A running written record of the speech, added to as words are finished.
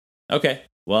Okay.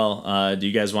 Well, do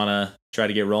you guys want to try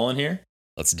to get rolling here?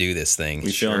 Let's do this thing.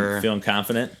 We feeling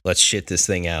confident? Let's shit this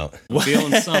thing out.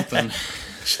 Feeling something.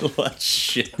 Let's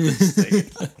shit this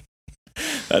thing.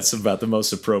 That's about the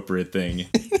most appropriate thing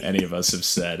any of us have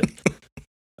said.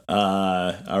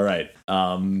 All right.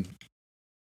 Who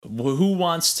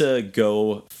wants to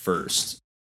go first?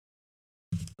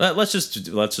 Let's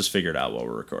just figure it out while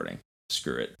we're recording.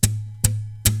 Screw it.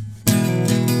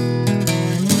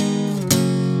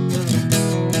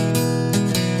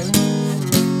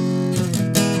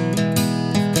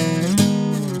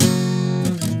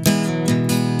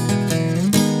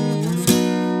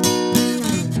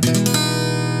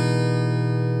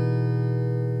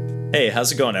 Hey,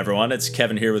 how's it going, everyone? It's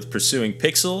Kevin here with Pursuing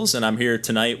Pixels, and I'm here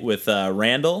tonight with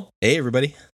Randall. Hey,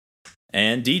 everybody.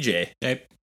 And DJ. Hey.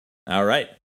 All right.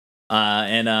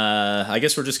 I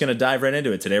guess we're just going to dive right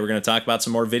into it. Today we're going to talk about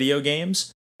some more video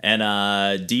games. And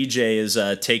DJ is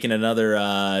taking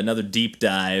another deep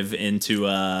dive into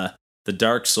the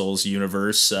Dark Souls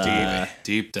universe.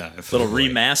 Deep dive. Little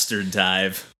remastered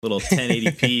dive. Little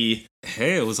 1080p.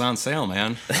 Hey, it was on sale,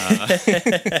 man.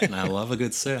 And I love a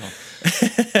good sale.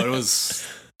 But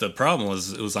the problem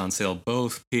was it was on sale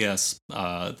both the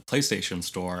PlayStation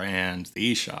Store and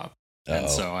the eShop. And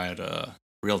so I had a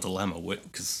real dilemma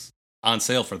because on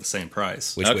sale for the same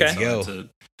price. Which way to go?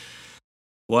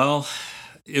 Well,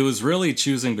 it was really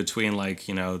choosing between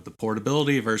the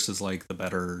portability versus the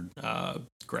better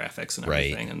graphics and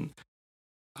everything. Right. And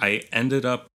I ended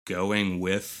up going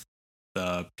with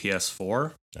the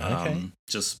PS4. Okay.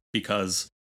 Just because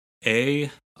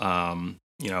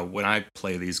when I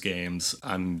play these games,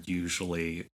 I'm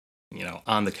usually,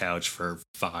 on the couch for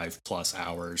 5+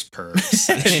 hours per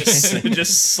session.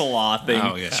 just slothing.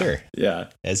 Oh, yeah. Sure. Yeah.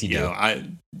 As you do.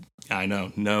 I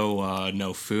know.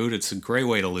 No food. It's a great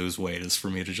way to lose weight is for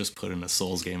me to just put in a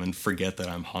Souls game and forget that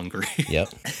I'm hungry. Yep.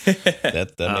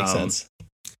 That makes sense.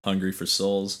 Hungry for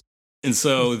souls. And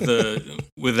so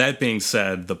with that being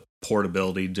said, the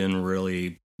portability didn't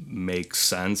really make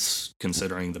sense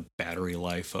considering the battery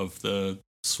life of the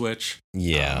Switch.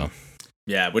 Yeah.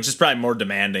 Yeah, which is probably more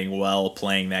demanding while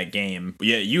playing that game.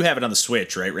 Yeah, you have it on the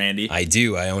Switch, right, Randy? I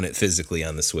do. I own it physically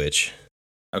on the Switch.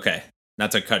 Okay.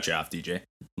 Not to cut you off, DJ.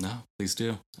 No, please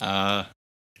do.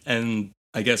 And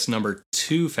I guess number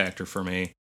 2 factor for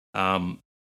me, I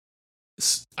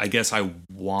guess I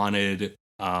wanted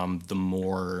the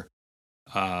more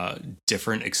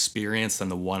different experience than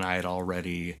the one I had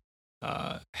already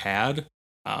had,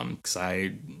 because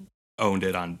I owned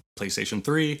it on PlayStation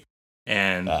 3,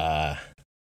 and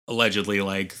allegedly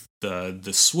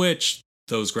the Switch,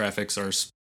 those graphics are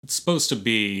supposed to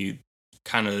be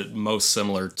kind of most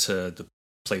similar to the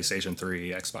PlayStation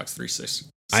 3, Xbox 360.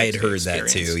 I had heard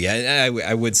experience. That too. Yeah,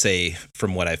 I would say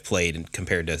from what I've played and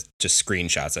compared to just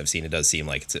screenshots I've seen, it does seem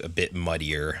like it's a bit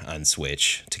muddier on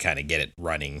Switch to kind of get it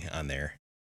running on there.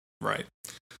 Right.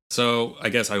 So I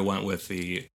guess I went with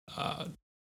the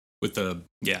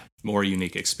more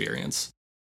unique experience.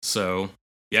 So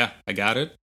yeah, I got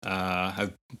it.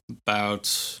 I've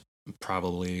about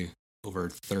probably over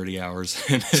 30 hours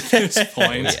in at this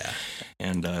point. Yeah.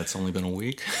 And it's only been a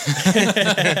week.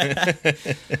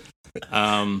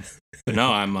 But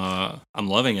no, I'm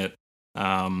loving it.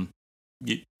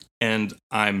 And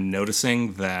I'm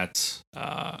noticing that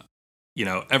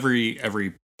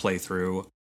every playthrough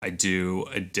I do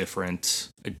a different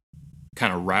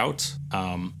kind of route.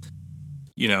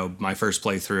 My first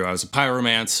playthrough I was a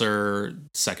pyromancer.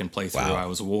 Second playthrough I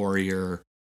was a warrior.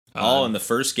 All in the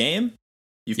first game?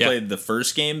 You've played the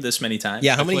first game this many times?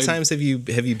 Yeah, how many times have you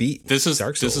beat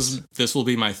Dark Souls? This will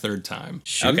be my 3rd time.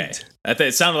 Shoot. Okay.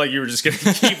 It sounded like you were just going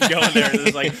to keep going there. It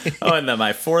was like, and then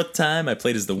my 4th time I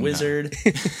played as the wizard.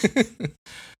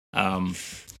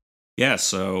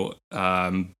 So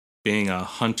being a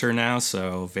hunter now,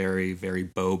 so very, very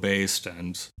bow-based,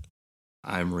 and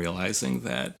I'm realizing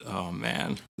that, oh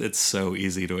man, it's so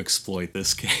easy to exploit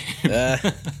this game.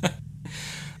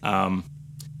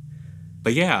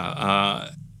 But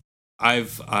yeah,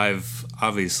 I've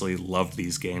obviously loved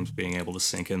these games, being able to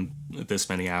sink in this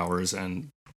many hours, and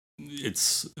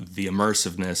it's the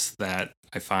immersiveness that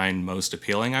I find most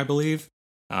appealing, I believe.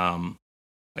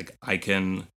 I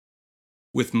can,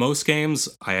 with most games,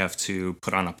 I have to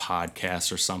put on a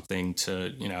podcast or something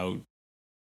to,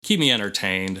 keep me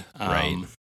entertained. Right.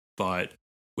 But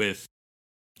with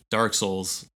Dark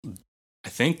Souls, I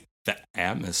think the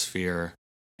atmosphere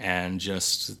and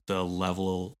just the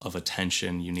level of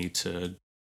attention you need to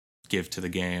give to the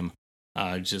game,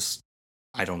 I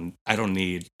don't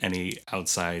need any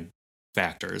outside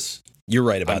factors. You're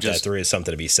right about that. There is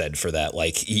something to be said for that.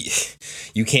 Like,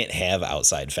 you can't have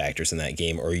outside factors in that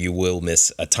game, or you will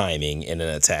miss a timing in an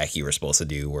attack you were supposed to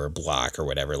do, or a block, or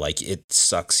whatever. Like, it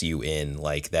sucks you in.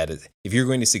 Like, that is, if you're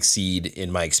going to succeed,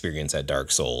 in my experience at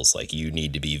Dark Souls, like, you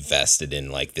need to be vested in,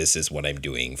 like, this is what I'm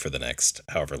doing for the next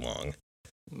however long.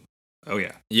 Oh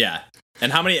yeah, yeah.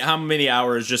 And how many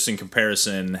hours, just in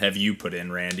comparison, have you put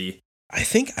in, Randy? I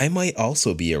think I might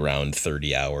also be around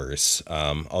 30 hours.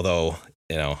 Although,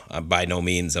 you know, by no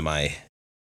means am I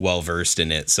well versed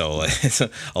in it, so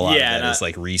a lot of that is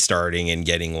like restarting and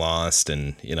getting lost,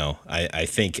 and you know, I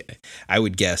think I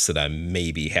would guess that I'm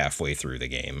maybe halfway through the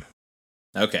game.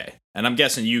 Okay, and I'm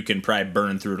guessing you can probably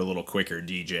burn through it a little quicker,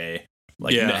 DJ.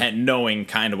 Like, knowing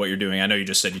kind of what you're doing. I know you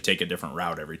just said you take a different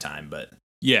route every time, but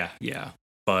yeah,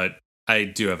 but I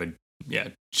do have a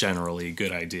generally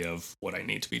good idea of what I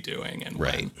need to be doing and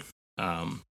right.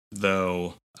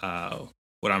 Though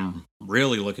what I'm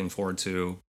really looking forward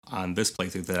to on this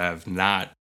playthrough that I've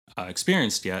not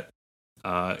experienced yet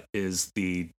is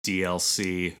the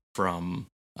DLC from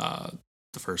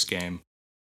the first game,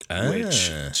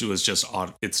 which was just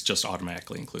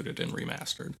automatically included in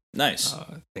remastered. Nice.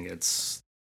 I think it's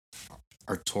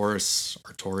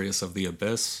Artorias of the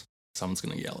Abyss. Someone's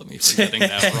gonna yell at me for getting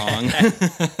that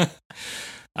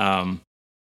wrong.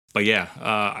 But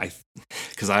yeah,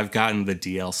 because I've gotten the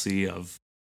DLC of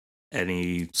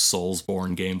any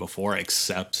Soulsborne game before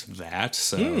except that,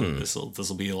 so this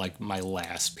will be like my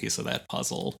last piece of that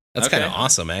puzzle. That's kind of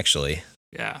awesome, actually.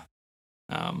 Yeah.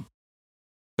 But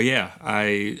yeah,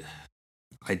 I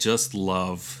just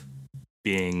love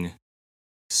being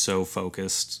so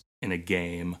focused in a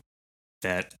game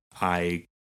that I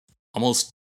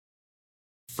almost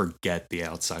forget the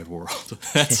outside world.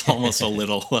 That's almost a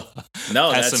little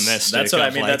pessimistic. That's what I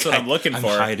mean. Like, that's what I'm looking for.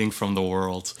 I'm hiding from the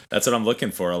world. That's what I'm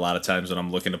looking for a lot of times when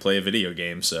I'm looking to play a video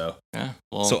game. So yeah.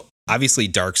 Well, so obviously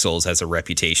Dark Souls has a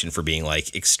reputation for being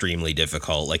like extremely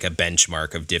difficult, like a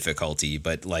benchmark of difficulty.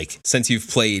 But like, since you've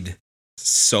played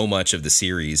so much of the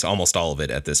series, almost all of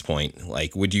it at this point,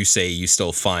 like, would you say you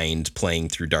still find playing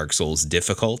through Dark Souls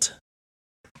difficult?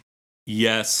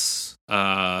 Yes.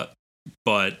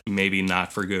 But maybe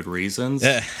not for good reasons.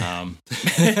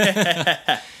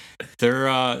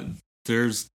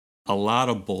 There's a lot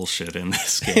of bullshit in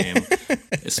this game,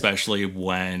 especially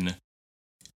when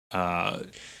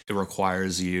it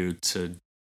requires you to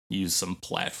use some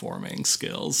platforming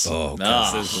skills. Oh,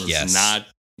 God. This was not,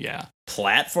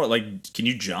 platform. Like, can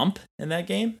you jump in that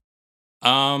game?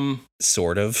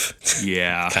 Sort of.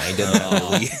 Yeah. Kind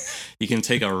of. You can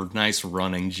take a nice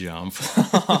running jump.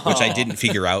 Which I didn't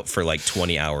figure out for like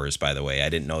 20 hours, by the way. I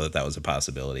didn't know that was a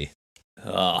possibility.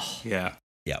 Oh. Yeah.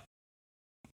 Yep.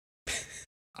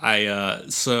 I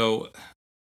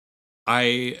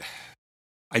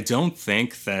don't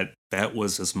think that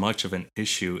was as much of an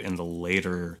issue in the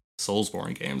later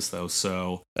Soulsborne games, though.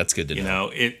 So that's good to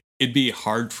know. You know, it'd be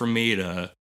hard for me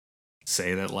to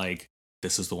say that, like,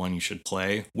 this is the one you should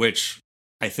play, which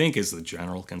I think is the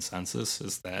general consensus,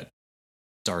 is that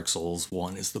Dark Souls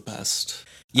 1 is the best.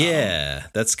 Yeah,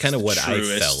 that's kind of what I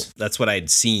felt. That's what I'd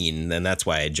seen, and that's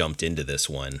why I jumped into this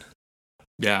one.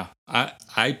 Yeah,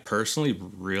 I personally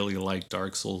really like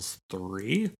Dark Souls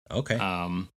 3. Okay.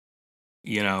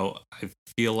 You know, I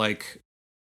feel like,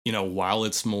 you know, while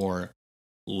it's more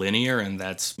linear and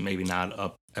that's maybe not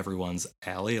up everyone's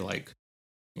alley, like,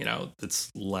 you know,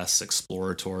 it's less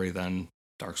exploratory than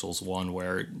Dark Souls 1,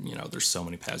 where, you know, there's so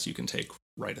many paths you can take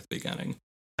right at the beginning.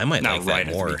 I might not like right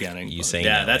that more. At the beginning, you saying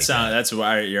that's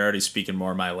why you're already speaking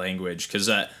more my language, because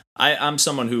I'm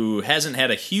someone who hasn't had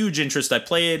a huge interest. I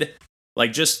played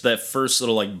like just that first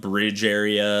little like bridge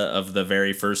area of the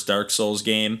very first Dark Souls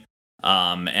game,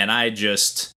 and I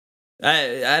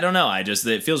don't know.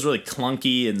 It feels really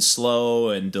clunky and slow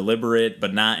and deliberate,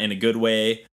 but not in a good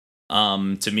way.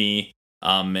 To me.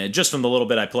 Just from the little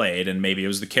bit I played, and maybe it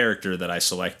was the character that I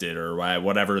selected or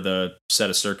whatever the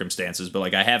set of circumstances, but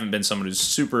like I haven't been someone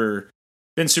who's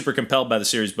been super compelled by the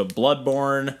series. But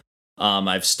Bloodborne,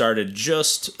 I've started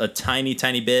just a tiny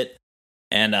bit,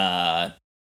 and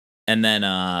then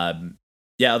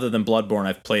other than Bloodborne,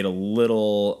 I've played a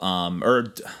little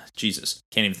Jesus,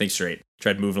 can't even think straight.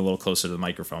 Tried moving a little closer to the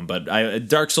microphone, but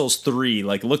Dark Souls 3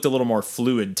 like looked a little more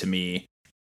fluid to me.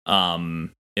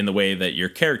 In the way that your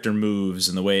character moves,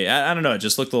 and the way I don't know, it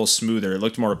just looked a little smoother. It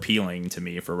looked more appealing to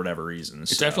me for whatever reason.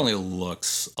 It definitely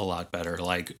looks a lot better.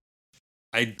 Like,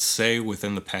 I'd say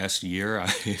within the past year,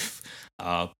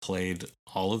 I've played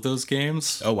all of those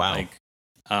games. Oh wow! Like,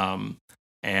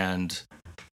 and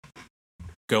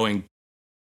going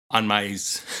on my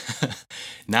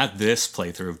not this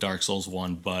playthrough of Dark Souls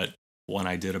 1, but one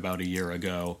I did about a year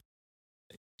ago.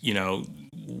 You know,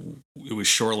 it was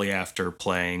shortly after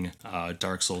playing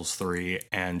Dark Souls 3,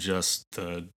 and just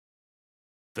the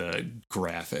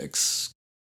graphics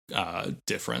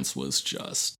difference was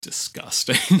just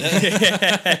disgusting.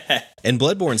 And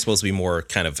Bloodborne's supposed to be more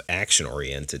kind of action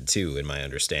oriented too, in my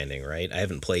understanding, right? I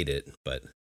haven't played it, but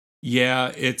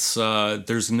yeah, it's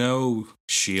there's no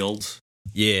shield.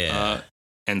 yeah.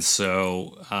 And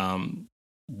so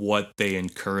what they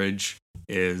encourage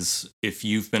is, if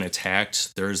you've been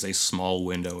attacked, there's a small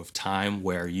window of time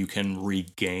where you can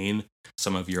regain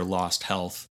some of your lost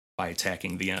health by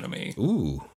attacking the enemy.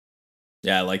 Ooh.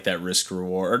 Yeah, I like that risk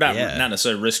reward, or not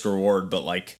necessarily risk reward, but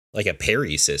like a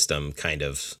parry system, kind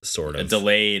of, sort of.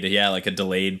 like a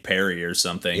delayed parry or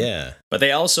something. Yeah. But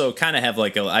they also kind of have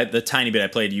like the tiny bit I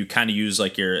played, you kind of use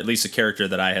like at least the character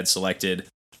that I had selected,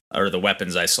 or the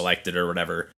weapons I selected or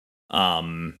whatever.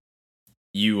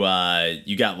 You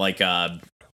got like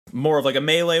more of like a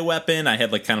melee weapon. I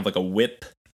had like kind of like a whip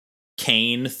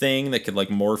cane thing that could like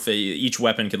morph. Each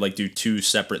weapon could like do two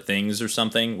separate things or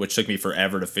something, which took me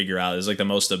forever to figure out. It was like the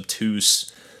most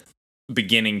obtuse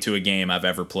beginning to a game I've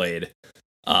ever played.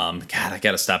 God, I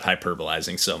gotta stop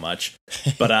hyperbolizing so much.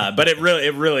 But it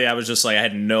really, I was just like,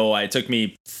 it took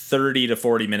me 30 to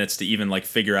 40 minutes to even like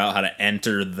figure out how to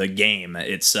enter the game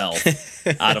itself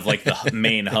out of like the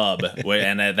main hub.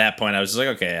 And at that point I was just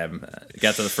like, okay, I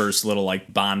got to the first little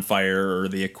like bonfire or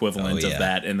the equivalent of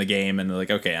that in the game, and like,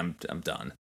 okay, I'm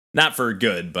done. Not for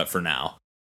good, but for now.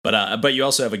 But you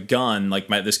also have a gun, like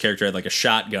this character had like a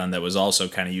shotgun that was also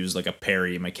kind of used like a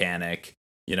parry mechanic,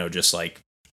 you know, just like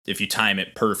if you time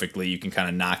it perfectly, you can kind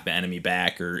of knock the enemy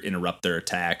back or interrupt their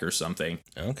attack or something.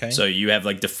 Okay. So you have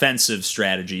like defensive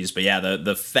strategies, but yeah,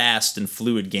 the fast and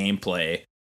fluid gameplay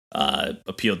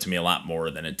appealed to me a lot more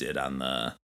than it did in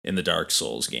the Dark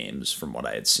Souls games from what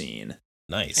I had seen.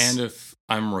 Nice. And if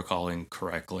I'm recalling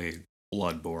correctly,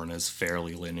 Bloodborne is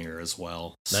fairly linear as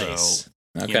well. Nice. So,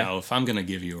 Okay. you know, if I'm going to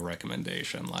give you a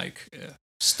recommendation, like...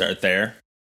 Start there.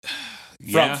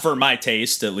 Yeah. For my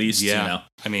taste, at least. Yeah. You know.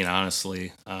 I mean,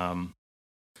 honestly,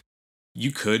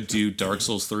 you could do Dark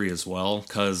Souls 3 as well,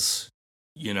 because,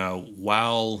 you know,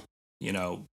 while, you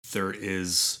know, there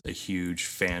is a huge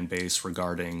fan base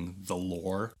regarding the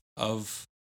lore of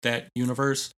that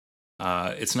universe,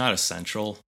 it's not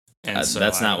essential. And so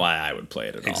that's not why I would play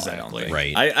it at all. Exactly. I don't think.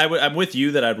 Right. I'm with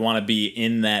you that I'd want to be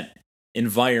in that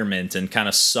environment and kind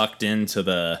of sucked into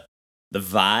the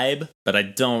vibe, but I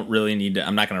don't really need to.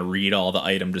 I'm not going to read all the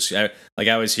item. I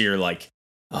always hear like,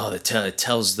 oh, it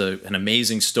tells an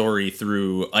amazing story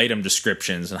through item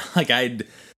descriptions, and like I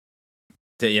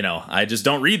just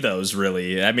don't read those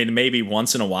really. I mean, maybe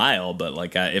once in a while, but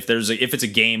like if it's a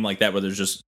game like that where there's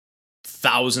just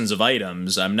thousands of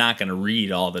items, I'm not going to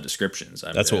read all the descriptions.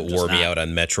 That's what wore me out on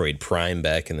Metroid Prime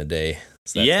back in the day.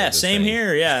 Yeah, same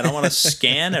here. Yeah, I don't want to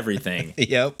scan everything.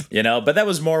 Yep. You know, but that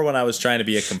was more when I was trying to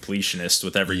be a completionist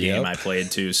with every game I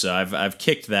played too. So I've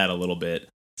kicked that a little bit.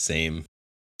 Same.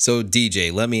 So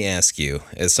DJ, let me ask you,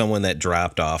 as someone that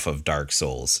dropped off of Dark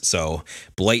Souls, so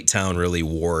Blighttown really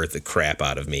wore the crap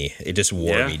out of me. It just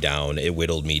wore me down. It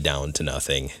whittled me down to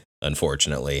nothing,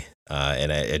 unfortunately.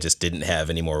 And I just didn't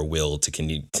have any more will to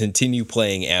continue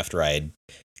playing after I had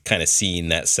kind of seen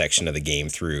that section of the game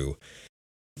through.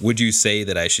 Would you say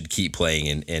that I should keep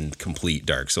playing and complete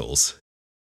Dark Souls?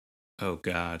 Oh,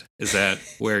 God. Is that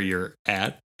where you're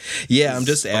at? Yeah, I'm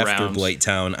just after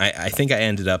Blighttown. I think I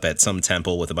ended up at some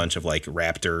temple with a bunch of like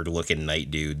raptor-looking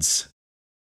knight dudes.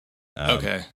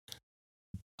 Okay.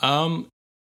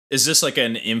 Is this like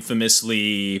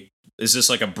is this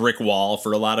like a brick wall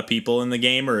for a lot of people in the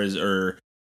game, or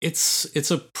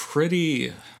it's a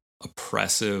pretty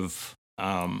oppressive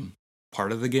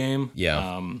part of the game.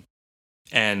 Yeah.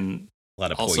 And a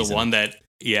lot of also poison.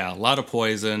 a lot of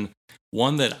poison.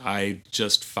 One that I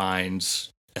just find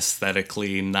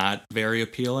aesthetically not very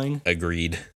appealing.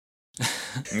 Agreed.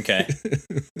 okay,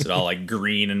 is it all like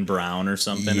green and brown or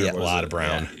something? Yeah, or a lot of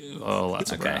brown. Yeah. Oh,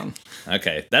 lots of brown.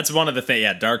 Okay, that's one of the things.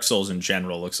 Yeah, Dark Souls in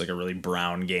general looks like a really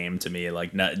brown game to me.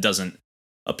 Like, it doesn't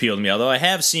appeal to me. Although I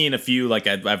have seen a few, like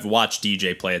I've watched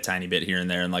DJ play a tiny bit here and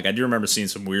there, and like I do remember seeing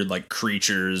some weird like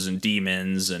creatures and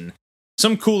demons and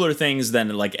some cooler things than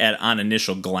like on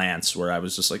initial glance, where I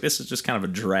was just like, this is just kind of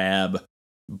a drab,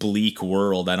 bleak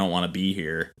world. I don't want to be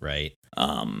here. Right.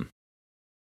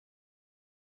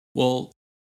 Well,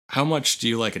 how much do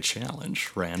you like a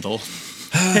challenge, Randall?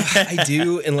 I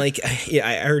do, and like,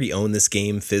 I already own this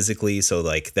game physically, so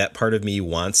like that part of me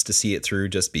wants to see it through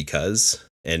just because.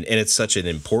 And it's such an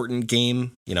important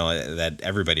game, you know, that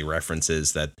everybody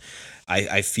references, that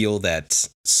I feel that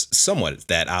somewhat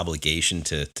that obligation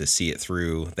to see it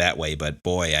through that way. But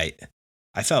boy,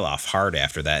 I fell off hard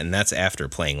after that, and that's after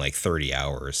playing like 30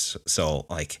 hours. So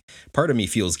like part of me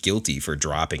feels guilty for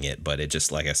dropping it, but it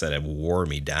just, like I said, it wore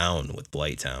me down with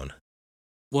Blighttown.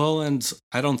 Well, and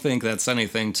I don't think that's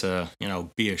anything to,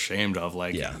 be ashamed of.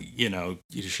 Like, Yeah. You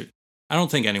should. I don't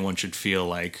think anyone should feel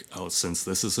like, oh, since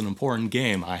this is an important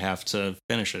game, I have to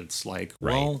finish it. It's like,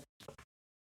 Right. well,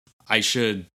 I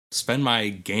should spend my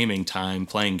gaming time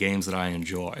playing games that I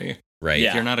enjoy. Right. Yeah.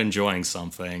 If you're not enjoying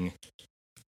something,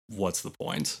 what's the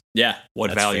point? Yeah. What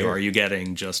That's value fair. are you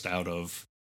getting just out of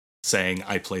saying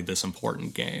I played this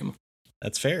important game?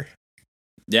 That's fair.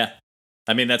 Yeah.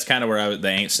 I mean, that's kind of where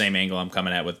the same angle I'm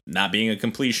coming at with not being a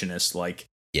completionist. Like,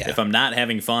 Yeah. if I'm not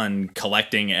having fun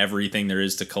collecting everything there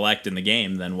is to collect in the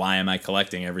game, then why am I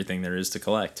collecting everything there is to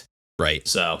collect? Right.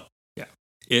 So,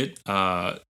 It,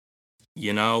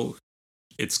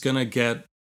 it's gonna get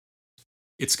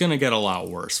a lot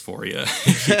worse for you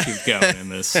if you keep going in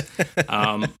this.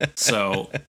 So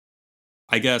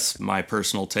I guess my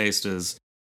personal taste is,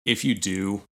 if you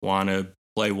do want to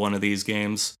play one of these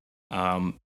games,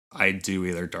 I do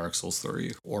either Dark Souls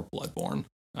 3 or Bloodborne.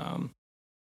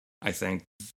 I think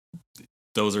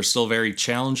those are still very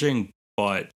challenging,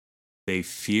 but they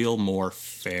feel more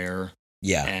fair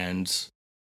Yeah. and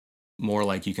more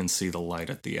like you can see the light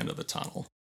at the end of the tunnel.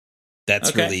 That's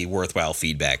Okay. really worthwhile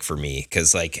feedback for me,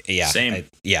 because like, yeah, Same.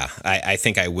 I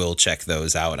think I will check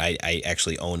those out. I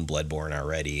actually own Bloodborne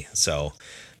already, so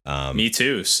me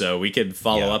too. So we could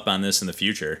follow Yeah. up on this in the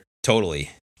future. totally.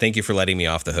 Thank you for letting me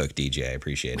off the hook, DJ. I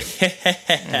appreciate it.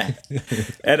 and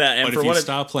But for if you what it-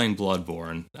 stop playing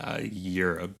Bloodborne,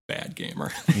 you're a bad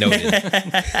gamer. Noted.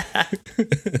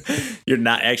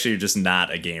 you're just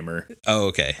not a gamer. Oh,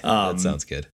 okay. That sounds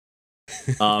good.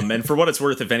 And for what it's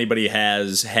worth, if anybody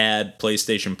has had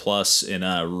PlayStation Plus in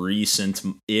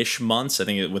recent-ish months, I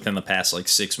think within the past like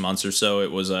 6 months or so,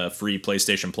 it was a free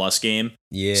PlayStation Plus game.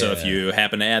 Yeah. So if you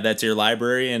happen to add that to your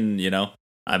library, and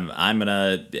I'm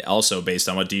gonna also, based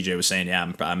on what DJ was saying,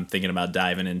 I'm thinking about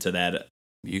diving into that.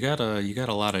 You got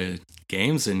a lot of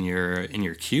games in your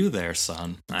queue there,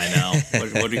 son. I know.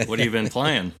 What have you been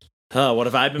playing? What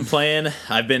have I been playing?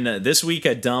 I've been this week.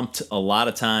 I dumped a lot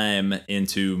of time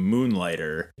into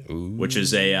Moonlighter, Ooh. which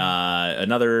is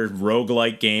another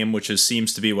roguelike game, which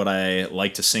seems to be what I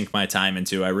like to sink my time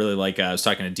into. I really like. I was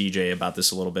talking to DJ about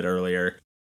this a little bit earlier,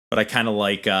 but I kind of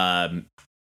like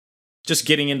just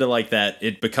getting into like that.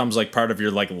 It becomes like part of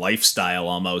your like lifestyle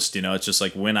almost. It's just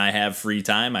like when I have free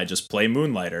time, I just play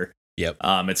Moonlighter. Yep.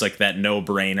 It's like that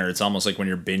no-brainer. It's almost like when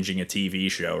you're binging a TV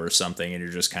show or something, and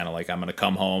you're just kind of like, I'm gonna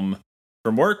come home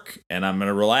from work and I'm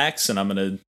gonna relax and I'm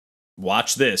gonna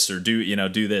watch this or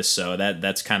do this. So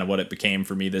that's kind of what it became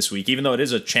for me this week. Even though it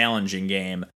is a challenging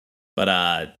game, but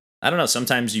I don't know.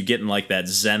 Sometimes you get in like that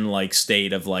zen-like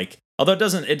state of like, although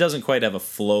it doesn't quite have a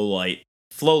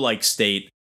flow-like state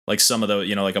like some of the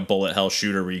like a bullet hell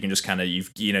shooter where you can just kind of you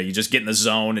just get in the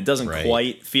zone. It doesn't Right.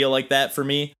 quite feel like that for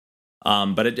me.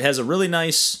 But it has a really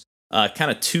nice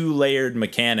kind of 2-layered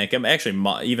mechanic. I'm actually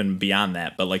even beyond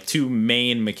that, but like 2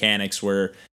 main mechanics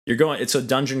where it's a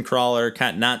dungeon crawler,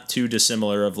 kind of not too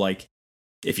dissimilar of like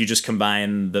if you just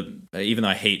combine even though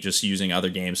I hate just using other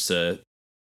games to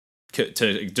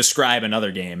describe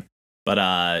another game,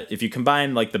 but if you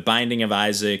combine like the Binding of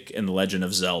Isaac and the Legend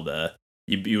of Zelda,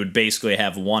 you would basically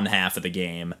have one half of the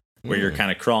game where you're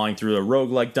kind of crawling through a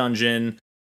roguelike dungeon,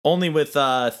 only with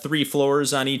 3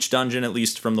 floors on each dungeon, at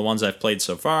least from the ones I've played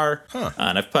so far. Huh.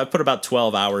 And I've put about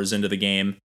 12 hours into the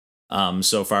game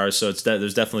so far, so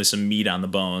there's definitely some meat on the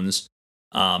bones.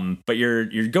 But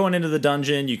you're going into the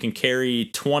dungeon. You can carry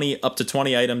up to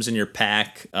 20 items in your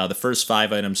pack. The first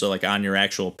 5 items are like on your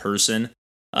actual person.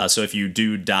 So if you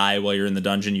do die while you're in the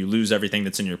dungeon, you lose everything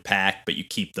that's in your pack, but you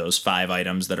keep those 5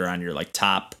 items that are on your like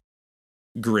top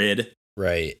grid.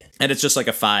 Right. And it's just like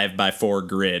a 5x4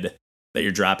 grid that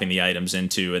you're dropping the items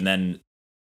into. And then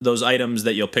those items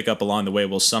that you'll pick up along the way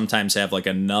will sometimes have like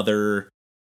another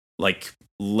like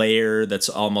layer that's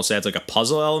almost adds like a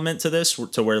puzzle element to this,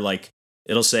 to where like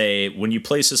it'll say when you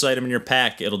place this item in your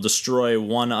pack, it'll destroy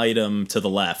 1 item to the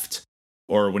left.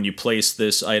 Or when you place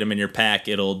this item in your pack,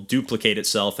 it'll duplicate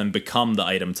itself and become the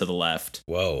item to the left.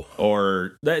 Whoa.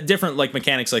 Or different like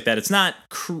mechanics like that. It's not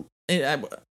I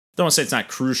don't want to say it's not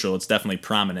crucial. It's definitely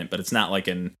prominent, but it's not like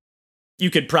you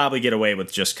could probably get away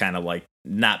with just kind of like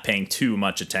not paying too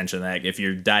much attention to that. If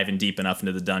you're diving deep enough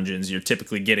into the dungeons, you're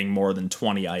typically getting more than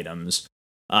 20 items.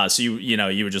 So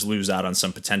you would just lose out on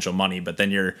some potential money, but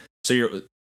then you're to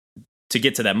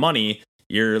get to that money,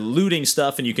 you're looting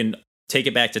stuff, and you can take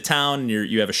it back to town.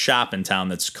 You have a shop in town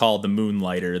that's called the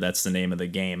Moonlighter. That's the name of the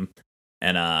game,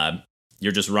 and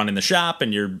you're just running the shop,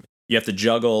 and you have to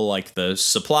juggle like the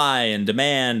supply and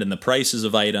demand and the prices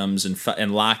of items,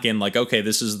 and lock in like, okay,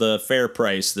 this is the fair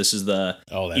price. This is the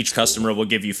each customer will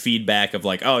give you feedback of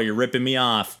like, oh, you're ripping me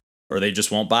off, or they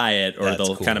just won't buy it, or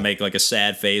they'll kind of make like a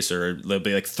sad face, or they'll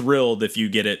be like thrilled if you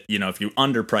get it, if you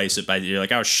underprice it you're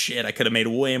like, oh shit, I could have made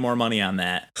way more money on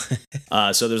that.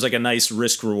 So there's like a nice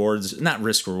not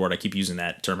risk reward, I keep using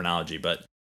that terminology, but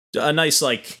a nice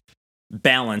like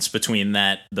balance between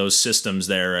those systems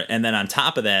there. And then on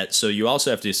top of that, so you also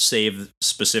have to save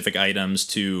specific items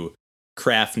to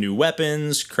craft new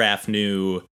weapons, craft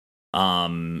new,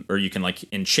 or you can like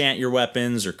enchant your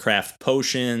weapons or craft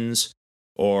potions.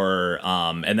 Or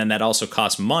and then that also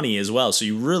costs money as well. So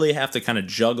you really have to kind of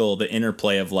juggle the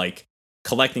interplay of like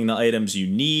collecting the items you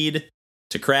need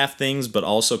to craft things, but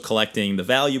also collecting the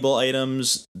valuable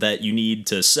items that you need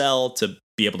to sell to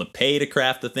be able to pay to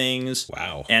craft the things.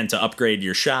 Wow. And to upgrade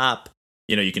your shop.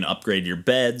 You can upgrade your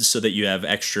beds so that you have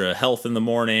extra health in the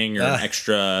morning, or an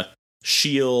extra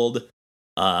shield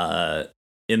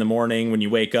in the morning when you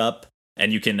wake up.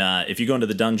 And you can, if you go into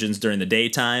the dungeons during the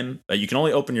daytime, you can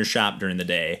only open your shop during the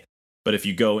day. But if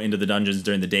you go into the dungeons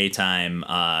during the daytime,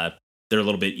 they're a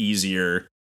little bit easier.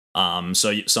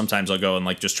 So sometimes I'll go and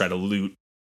like just try to loot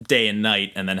day and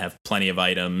night, and then have plenty of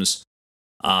items.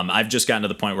 I've just gotten to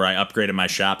the point where I upgraded my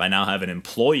shop. I now have an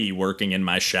employee working in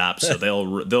my shop, so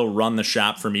they'll run the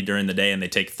shop for me during the day, and they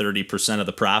take 30% of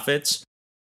the profits.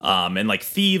 And like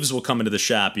thieves will come into the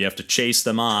shop, you have to chase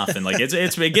them off, and like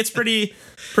it gets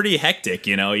pretty hectic,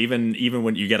 even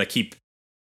when you got to keep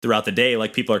throughout the day,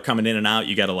 like people are coming in and out,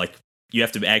 you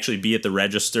have to actually be at the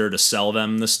register to sell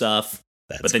them the stuff.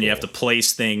 But then you have to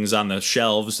place things on the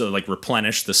shelves to like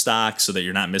replenish the stock so that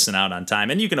you're not missing out on time.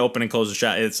 And you can open and close the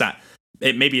shop.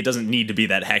 Maybe it doesn't need to be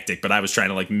that hectic, but I was trying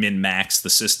to like min max the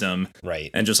system,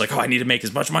 right? And just like, I need to make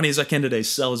as much money as I can today,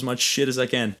 sell as much shit as I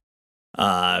can.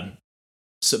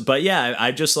 But yeah,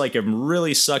 I just like am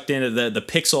really sucked into the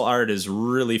pixel art is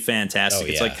really fantastic.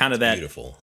 It's like kind of that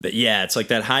beautiful. It's like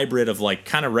that hybrid of like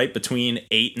kind of right between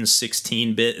 8 and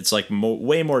 16-bit. It's like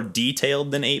way more detailed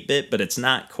than 8-bit, but it's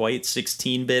not quite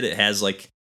 16-bit. It has like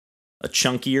a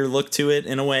chunkier look to it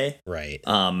in a way. Right.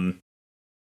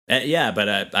 Yeah,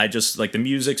 but I just like the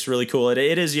music's really cool.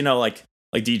 It is, like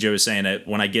DJ was saying, it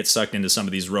when I get sucked into some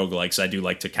of these roguelikes, I do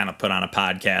like to kind of put on a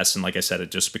podcast, and like I said, it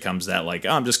just becomes that like,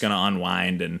 I'm just gonna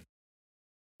unwind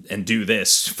and do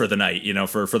this for the night,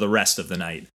 for the rest of the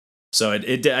night. So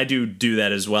I do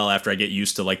that as well after I get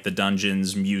used to like the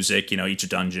dungeon's music. Each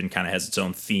dungeon kind of has its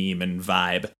own theme and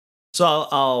vibe. So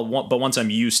but once I'm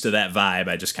used to that vibe,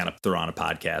 I just kind of throw on a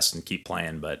podcast and keep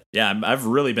playing. But yeah, I've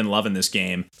really been loving this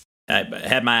game. I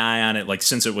had my eye on it like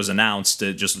since it was announced.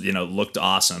 It just looked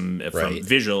awesome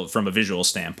from a visual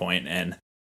standpoint, and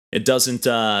it doesn't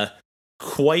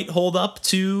quite hold up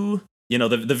to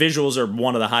the visuals are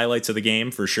one of the highlights of the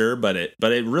game for sure, but it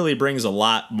really brings a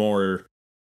lot more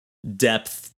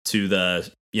depth to the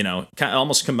kind of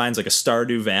almost combines like a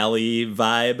Stardew Valley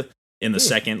vibe in the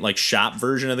second like shop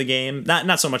version of the game.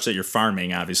 Not so much that you're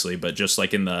farming obviously, but just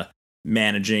like in the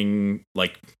managing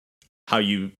like how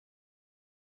you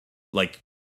like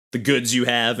the goods you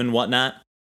have and whatnot.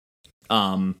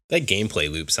 That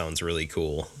gameplay loop sounds really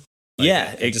cool. Like,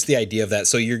 yeah, just the idea of that.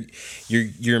 So you're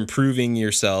improving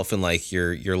yourself and like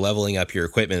you're leveling up your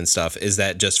equipment and stuff. Is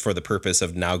that just for the purpose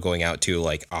of now going out to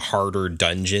like a harder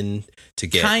dungeon to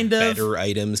get better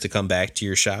items to come back to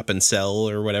your shop and sell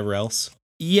or whatever else?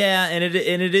 Yeah, and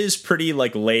it is pretty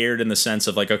like layered in the sense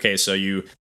of like, okay, so you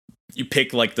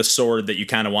pick like the sword that you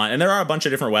kind of want, and there are a bunch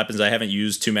of different weapons. I haven't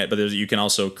used too many, but you can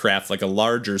also craft like a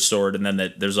larger sword, and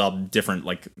then there's all different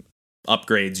like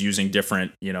upgrades using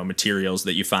different materials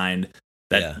that you find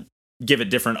that give it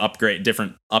different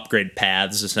upgrade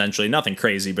paths. Essentially, nothing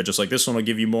crazy, but just like this one will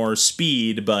give you more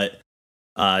speed, but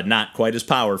not quite as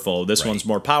powerful. This one's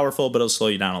more powerful, but it'll slow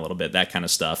you down a little bit. That kind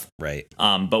of stuff. Right.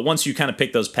 But once you kind of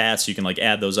pick those paths, you can like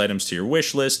add those items to your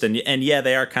wish list, and yeah,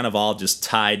 they are kind of all just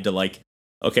tied to like,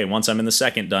 okay, once I'm in the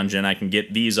second dungeon, I can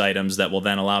get these items that will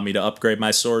then allow me to upgrade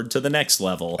my sword to the next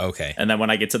level. Okay. And then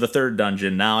when I get to the third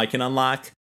dungeon, now I can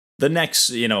unlock the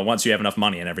next, once you have enough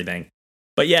money and everything.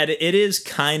 But yeah, it is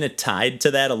kind of tied to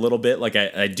that a little bit. Like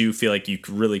I do feel like you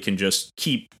really can just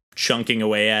keep chunking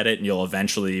away at it and you'll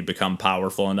eventually become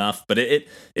powerful enough. But it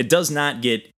does not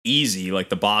get easy. Like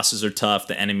the bosses are tough.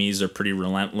 The enemies are pretty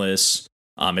relentless.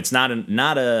 It's not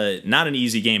an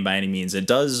easy game by any means. It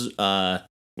does,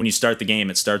 when you start the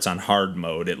game, it starts on hard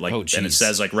mode. And it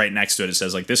says like right next to it, it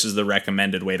says like, this is the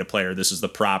recommended way to play, or this is the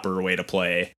proper way to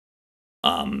play.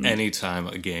 Anytime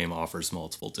a game offers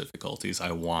multiple difficulties,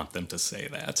 I want them to say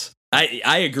that.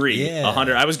 I agree. Yeah.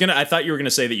 100. I thought you were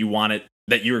gonna say that you want it,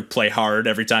 that you would play hard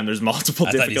every time there's multiple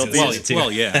I thought he was gonna difficulties. say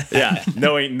Well, yeah. Yeah,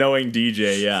 knowing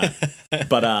DJ, yeah.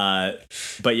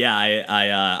 But yeah,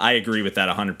 I agree with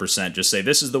that 100%. Just say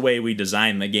this is the way we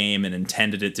designed the game and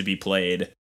intended it to be played.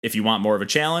 If you want more of a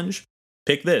challenge,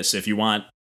 pick this. If you want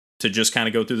to just kind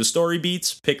of go through the story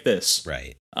beats, pick this.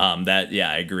 Right.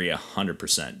 I agree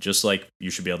 100%. Just like you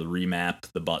should be able to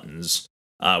remap the buttons,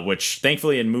 which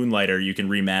thankfully in Moonlighter you can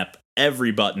remap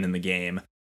every button in the game.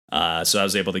 So I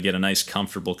was able to get a nice,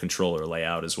 comfortable controller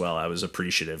layout as well. I was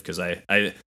appreciative because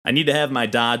I need to have my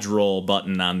dodge roll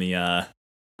button on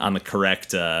the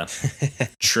correct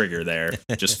trigger there.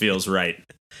 It just feels right.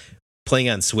 Playing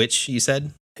on Switch, you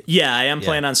said? Yeah, I am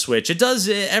playing on Switch. It does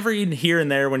every here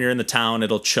and there when you're in the town,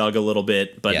 it'll chug a little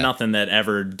bit, but nothing that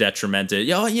ever detrimented.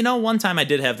 One time I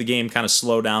did have the game kind of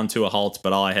slow down to a halt,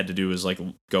 but all I had to do was like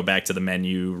go back to the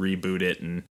menu, reboot it,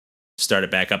 and start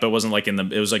it back up. It wasn't like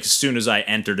it was like as soon as I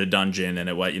entered a dungeon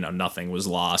and nothing was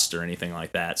lost or anything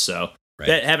like that. So I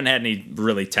haven't had any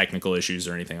really technical issues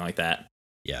or anything like that.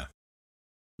 Yeah.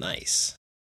 Nice.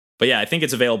 But yeah, I think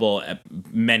it's available at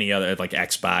many other, like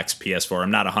Xbox, PS4.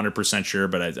 I'm not 100% sure,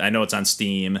 but I know it's on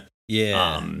Steam.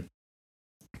 Yeah.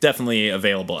 Definitely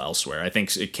available elsewhere. I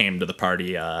think it came to the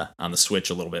party on the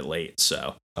Switch a little bit late.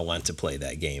 So I want to play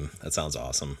that game. That sounds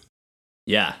awesome.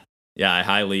 Yeah, I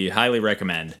highly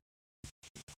recommend.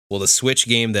 Well, the Switch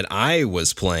game that I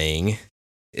was playing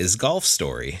is Golf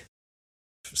Story.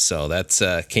 So that's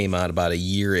came out about a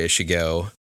year-ish ago.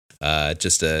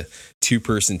 Just a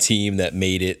 2-person team that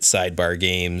made it, Sidebar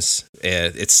Games.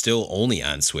 It's still only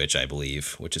on Switch, I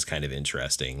believe, which is kind of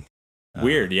interesting.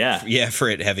 Weird, yeah. Yeah, for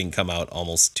it having come out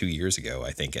almost 2 years ago,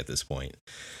 I think, at this point.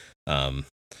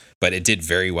 But it did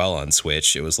very well on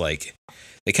Switch. It was like,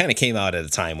 they kind of came out at a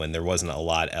time when there wasn't a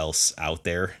lot else out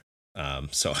there.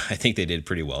 So I think they did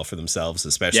pretty well for themselves,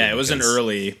 especially. Yeah, it was an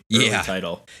early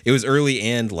title. It was early,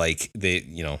 and like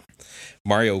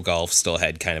Mario Golf still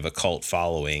had kind of a cult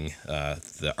following.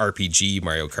 The RPG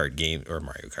Mario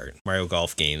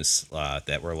Golf games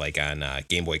that were like on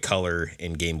Game Boy Color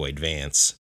and Game Boy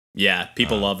Advance. Yeah,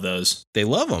 people love those. They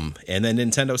love them, and then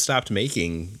Nintendo stopped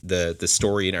making the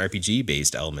story and RPG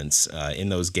based elements in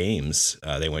those games.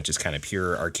 They went just kind of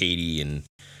pure arcadey and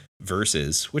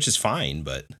versus, which is fine,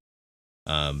 but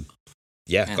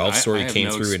Golf Story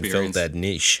came through and filled that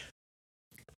niche.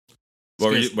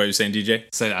 What were you saying, DJ?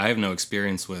 Said I have no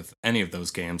experience with any of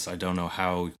those games. I don't know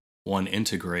how one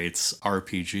integrates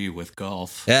RPG with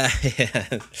golf. Yeah,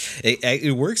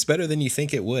 it works better than you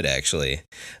think it would, actually.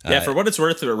 Yeah, for what it's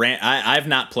worth, I've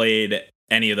not played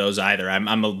any of those either.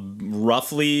 I'm a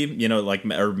roughly,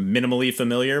 or minimally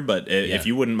familiar, but if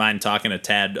you wouldn't mind talking a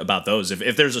tad about those,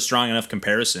 if there's a strong enough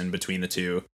comparison between the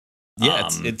two. Yeah,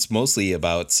 it's mostly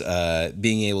about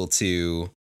being able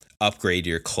to upgrade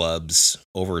your clubs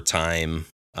over time,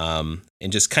 and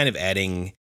just kind of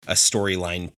adding a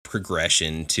storyline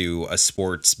progression to a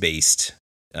sports-based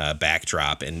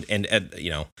backdrop, and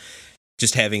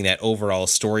just having that overall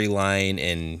storyline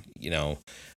and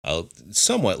a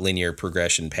somewhat linear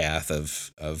progression path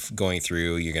of going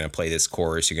through. You're going to play this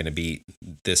course, you're going to beat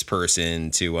this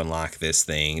person to unlock this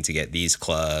thing, to get these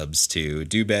clubs, to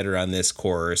do better on this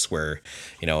course where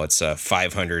it's a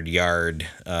 500-yard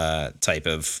type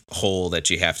of hole that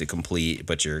you have to complete,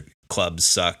 but your clubs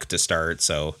suck to start,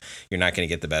 so you're not going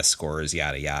to get the best scores,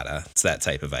 yada yada. It's that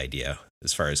type of idea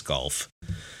as far as golf.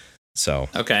 So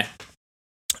okay.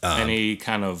 Any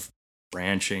kind of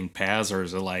branching paths, or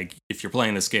is it like if you're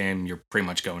playing this game, you're pretty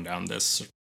much going down this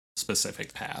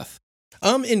specific path?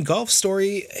 In Golf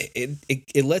Story,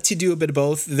 it lets you do a bit of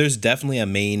both. There's definitely a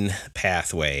main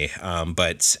pathway,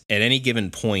 but at any given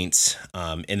point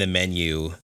in the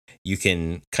menu, you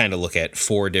can kind of look at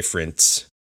 4 different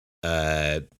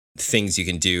things you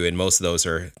can do, and most of those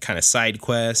are kind of side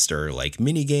quest or like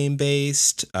mini game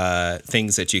based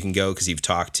things that you can go, because you've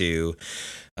talked to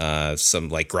some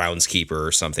like groundskeeper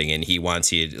or something, and he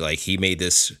wants you to, like, he made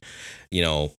this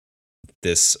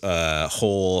this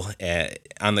hole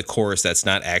on the course that's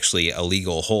not actually a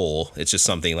legal hole. It's just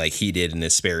something like he did in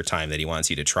his spare time that he wants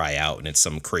you to try out, and it's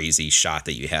some crazy shot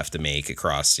that you have to make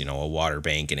across a water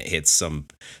bank, and it hits some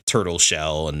turtle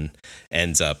shell and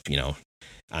ends up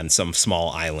on some small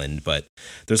island. But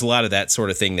there's a lot of that sort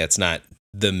of thing that's not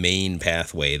the main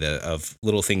pathway, of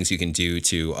little things you can do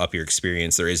to up your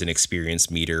experience. There is an experience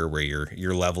meter where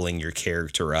you're leveling your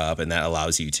character up, and that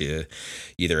allows you to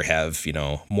either have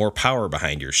more power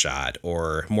behind your shot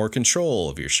or more control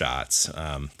of your shots,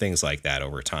 things like that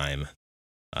over time.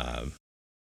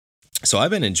 So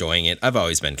I've been enjoying it. I've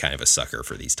always been kind of a sucker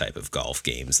for these type of golf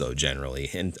games, though, generally,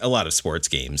 and a lot of sports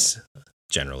games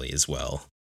generally as well.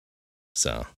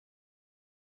 So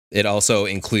it also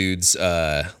includes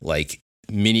like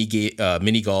mini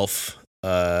golf,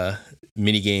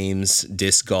 mini games,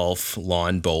 disc golf,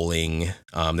 lawn bowling.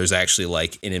 There's actually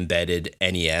like an embedded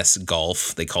NES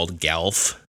golf they called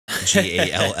Galf.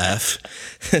 GALF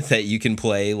that you can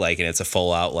play, like, and it's a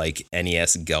full out like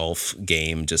NES golf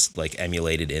game just like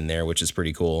emulated in there, which is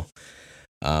pretty cool.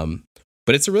 But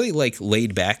it's a really like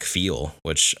laid back feel,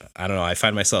 which I don't know, I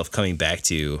find myself coming back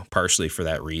to partially for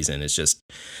that reason. It's just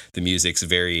the music's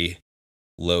very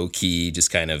low key, just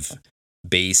kind of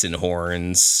bass and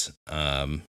horns.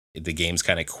 The game's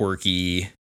kind of quirky.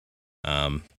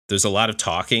 There's a lot of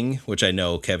talking, which I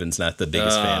know Kevin's not the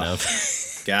biggest fan of.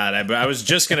 God, I was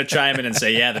just going to chime in and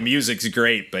say, yeah, the music's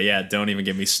great, but yeah, don't even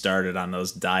get me started on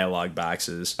those dialogue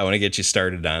boxes. I want to get you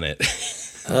started on it.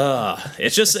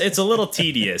 It's a little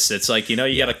tedious. It's like, you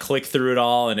got to click through it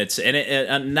all,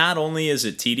 and not only is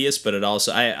it tedious, but it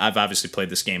also, I've obviously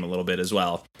played this game a little bit as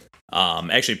well.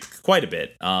 Actually quite a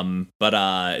bit. But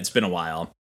it's been a while.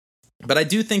 But I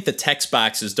do think the text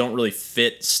boxes don't really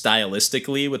fit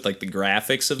stylistically with like the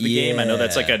graphics of the game. I know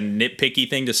that's like a nitpicky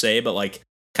thing to say, but like,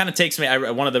 kind of takes me.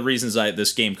 One of the reasons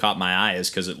this game caught my eye is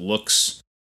because it looks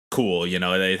cool.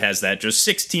 It has that just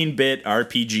 16-bit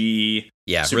RPG,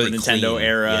 Super really Nintendo clean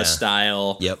era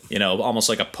style. Yep. Almost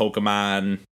like a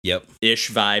Pokemon. Yep.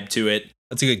 Ish vibe to it.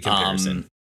 That's a good comparison.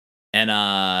 It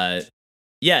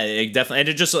definitely, and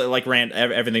it just like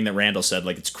everything that Randall said,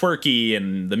 like it's quirky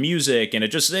and the music, and it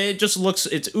just looks,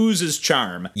 it oozes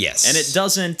charm. Yes. And it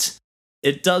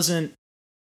doesn't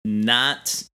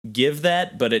not give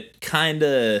that, but it kind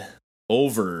of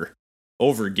over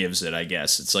gives it, I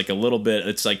guess. It's like a little bit,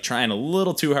 it's like trying a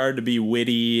little too hard to be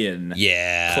witty and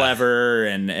clever,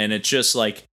 and it's just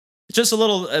like, it's just a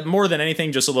little more than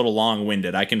anything, just a little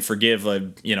long-winded. I can forgive a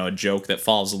joke that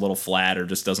falls a little flat or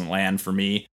just doesn't land for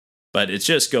me, but it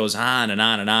just goes on and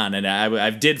on and on. And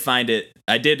I did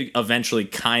eventually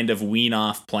kind of wean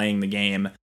off playing the game,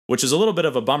 which is a little bit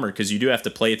of a bummer because you do have to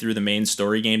play through the main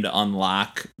story game to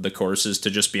unlock the courses to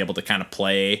just be able to kind of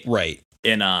play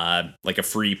in like a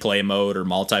free play mode, or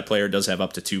multiplayer. It does have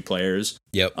up to 2 players.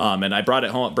 Yep. And I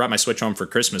brought my Switch home for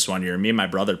Christmas one year. Me and my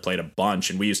brother played a bunch,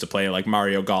 and we used to play like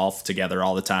Mario Golf together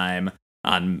all the time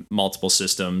on multiple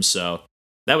systems. So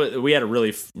we had a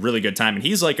really, really good time. And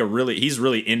he's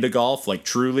really into golf, like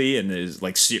truly, and is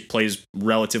like plays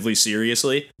relatively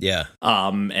seriously. Yeah.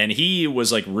 And he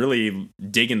was like really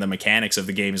digging the mechanics of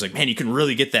the game. He's like, man, you can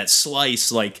really get that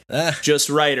slice like just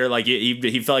right, or like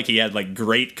he felt like he had like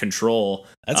great control.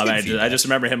 That's good. I just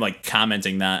remember him like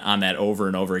commenting on that over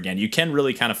and over again. You can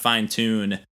really kind of fine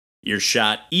tune your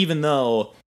shot, even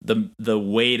though the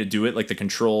way to do it, like the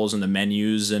controls and the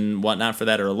menus and whatnot for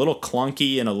that, are a little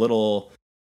clunky and a little.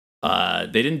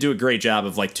 They didn't do a great job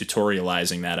of like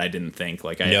tutorializing that. I didn't think I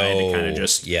had to kind of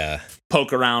just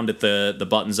poke around at the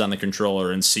buttons on the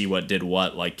controller and see what did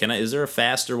what. Like, is there a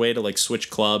faster way to like switch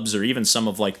clubs, or even some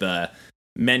of like the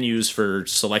menus for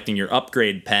selecting your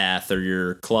upgrade path or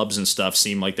your clubs and stuff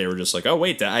seem like they were just like, oh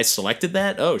wait, I selected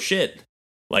that. Oh shit,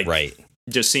 like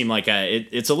just seemed like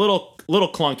it's a little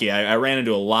clunky. I ran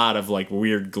into a lot of like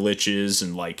weird glitches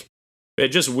and like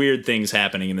just weird things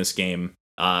happening in this game.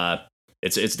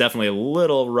 It's definitely a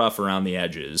little rough around the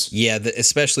edges. Yeah,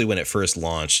 especially when it first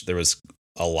launched, there was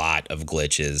a lot of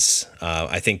glitches.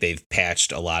 I think they've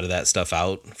patched a lot of that stuff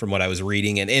out from what I was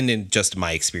reading, and in just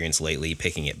my experience lately,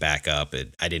 picking it back up,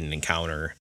 I didn't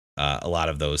encounter a lot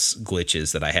of those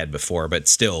glitches that I had before. But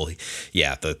still,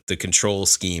 yeah, the control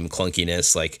scheme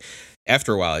clunkiness, like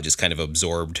after a while, I just kind of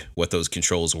absorbed what those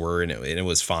controls were, and it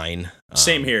was fine.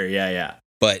 Same here, yeah.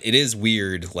 But it is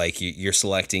weird, like you're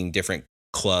selecting different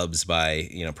clubs by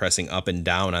pressing up and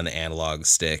down on the analog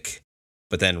stick,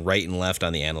 but then right and left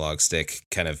on the analog stick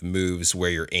kind of moves where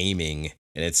you're aiming,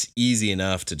 and it's easy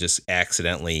enough to just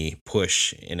accidentally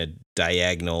push in a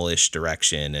diagonal-ish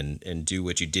direction and do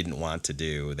what you didn't want to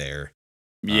do there.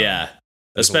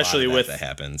 Especially with that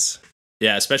happens.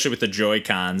 Yeah, especially with the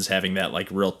Joy-Cons having that like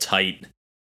real tight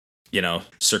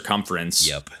circumference.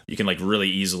 Yep. You can like really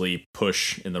easily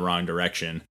push in the wrong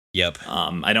direction. Yep.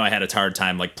 I know I had a hard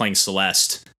time like playing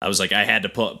Celeste. I was like, I had to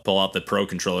pull out the Pro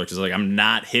controller because like I'm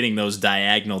not hitting those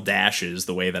diagonal dashes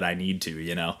the way that I need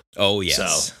to, Oh yes.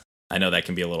 So I know that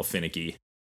can be a little finicky.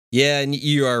 Yeah, and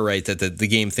you are right that the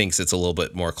game thinks it's a little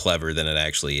bit more clever than it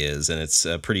actually is, and it's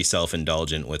pretty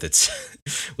self-indulgent with its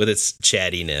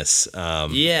chattiness.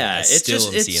 I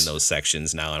still am seeing those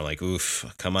sections now, and I'm like, oof,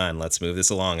 come on, let's move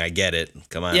this along. I get it.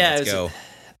 Come on, let's go.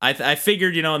 I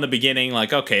figured, you know, in the beginning,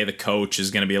 like, okay, the coach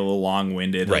is going to be a little long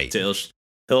winded. Right.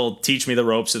 He'll teach me the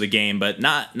ropes of the game, but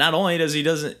not only does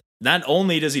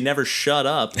he never shut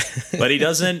up, but he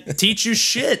doesn't teach you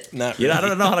shit. Not You know, I really.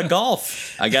 don't know how to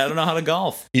golf. I gotta know how to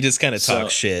golf. He just kind of So-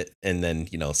 talks shit, and then,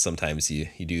 you know, sometimes you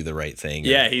do the right thing. or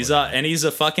Yeah, he's whatnot.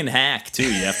 a fucking hack too.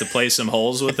 You have to play some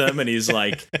holes with him, and he's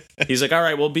like, all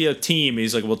right, we'll be a team.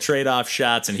 He's like, we'll trade off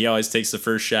shots, and he always takes the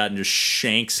first shot and just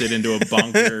shanks it into a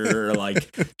bunker or like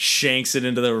shanks it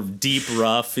into the deep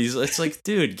rough. It's like,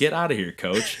 dude, get out of here,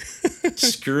 coach,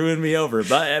 screwing me over.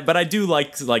 But I do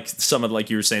like some of,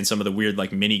 like you were saying, some of the weird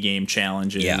like mini game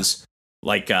challenges. Yeah.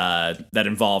 Like that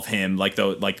involve him, like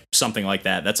something like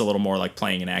that. That's a little more like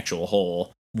playing an actual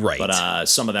hole. Right. But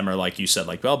some of them are like you said,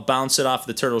 like, well, bounce it off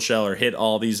the turtle shell or hit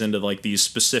all these into like these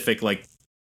specific like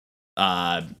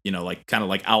you know, like kind of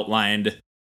like outlined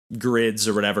grids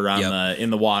or whatever on in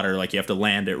the water. Like you have to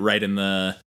land it right in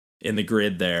the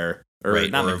grid there, or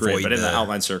Right, not or in the grid, avoid but in the the-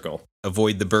 outline circle.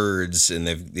 Avoid the birds, and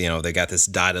they got this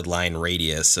dotted line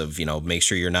radius of, you know, make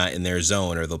sure you're not in their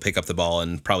zone, or they'll pick up the ball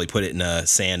and probably put it in a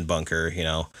sand bunker, you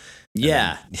know. And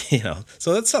Yeah, then, you know,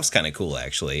 so that stuff's kind of cool,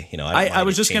 actually. You know, I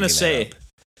was just gonna say.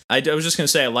 I I was just gonna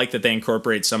say I like that they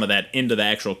incorporate some of that into the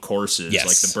actual courses, Yes.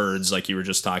 like the birds, like you were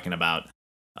just talking about.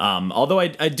 Although I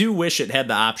do wish it had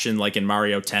the option, like in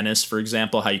Mario Tennis, for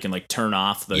example, how you can like turn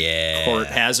off the Yeah. court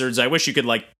hazards. I wish you could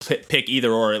like pick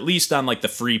either or, at least on like the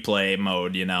free play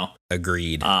mode, you know.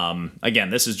 Agreed. Again,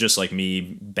 this is just like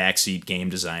me backseat game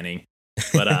designing,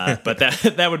 but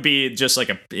that would be just like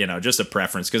just a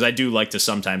preference, because I do like to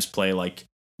sometimes play like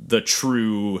the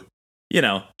true, you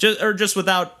know, just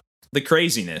without the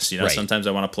craziness, you know. Right. Sometimes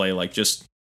I want to play like, just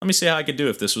let me see how I could do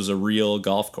if this was a real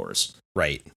golf course.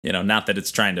 Right. You know, not that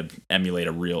it's trying to emulate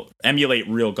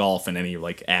real golf in any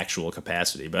like actual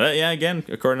capacity, but yeah, again,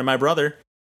 according to my brother,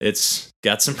 it's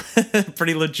got some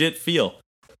pretty legit feel.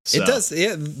 So, It does.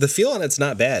 Yeah, the feel on it's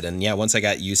not bad. And yeah, once I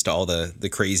got used to all the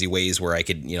crazy ways where I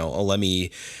could, you know, let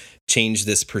me change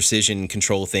this precision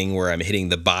control thing where I'm hitting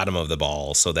the bottom of the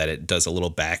ball so that it does a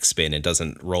little backspin. It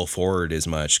doesn't roll forward as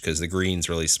much because the green's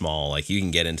really small. Like you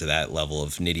can get into that level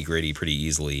of nitty gritty pretty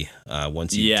easily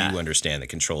once you do understand the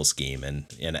control scheme. And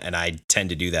I tend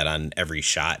to do that on every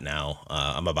shot now.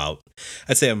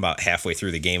 I'd say I'm about halfway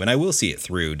through the game, and I will see it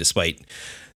through despite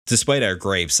our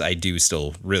gripes. I do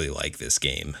still really like this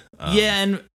game. Yeah,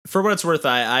 and for what it's worth,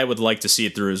 I would like to see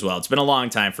it through as well. It's been a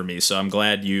long time for me, so I'm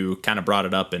glad you kind of brought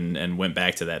it up and went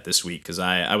back to that this week, because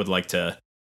I would like to,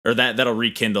 or that'll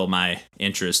rekindle my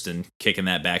interest in kicking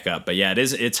that back up. But yeah,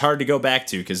 it's hard to go back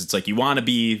to, because it's like you want to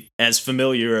be as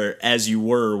familiar as you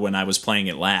were when I was playing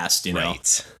it last, you know,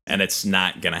 Right. and it's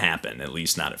not going to happen, at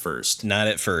least not at first. Not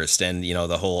at first. And, you know,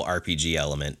 the whole RPG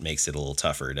element makes it a little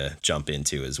tougher to jump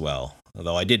into as well.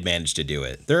 Although I did manage to do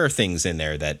it. There are things in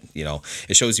there that, you know,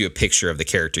 it shows you a picture of the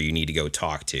character you need to go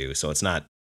talk to. So it's not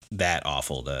that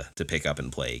awful to pick up and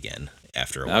play again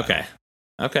after a while.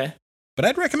 Okay. But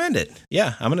I'd recommend it.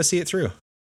 Yeah, I'm going to see it through.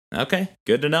 Okay,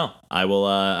 good to know. I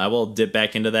will dip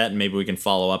back into that, and maybe we can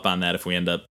follow up on that if we end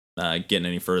up getting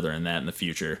any further in that in the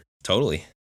future. Totally.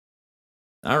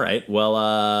 All right. Well,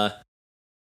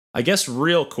 I guess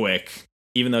real quick,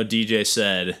 even though DJ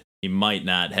said he might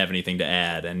not have anything to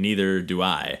add, and neither do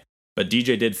I, but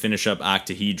DJ did finish up I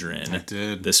Octahedron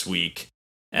did. this week,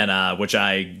 and which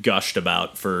I gushed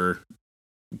about for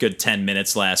a good 10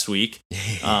 minutes last week.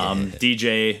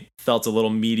 DJ felt a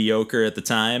little mediocre at the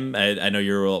time. I know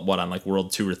you were on like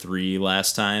World 2 or 3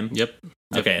 last time. Yep.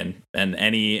 Okay, and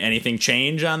anything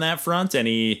change on that front?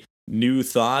 Any new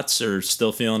thoughts, or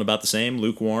still feeling about the same,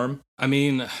 lukewarm? I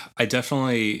mean, I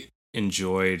definitely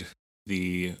enjoyed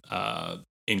the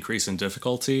increase in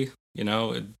difficulty. You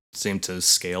know, it seemed to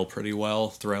scale pretty well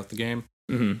throughout the game.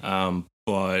 Mm-hmm.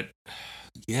 But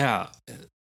yeah,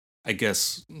 I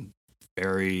guess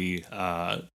very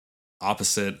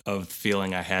opposite of the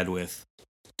feeling I had with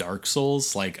Dark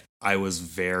Souls. Like I was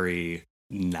very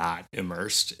not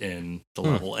immersed in the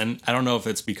level, and I don't know if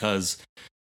it's because,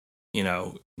 you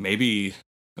know, maybe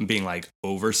I'm being like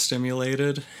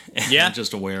overstimulated and Yeah. I'm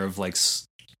just aware of like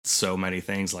so many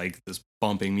things, like this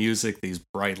bumping music, these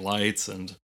bright lights,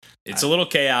 and It's a little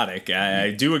chaotic.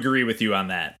 I do agree with you on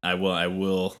that. I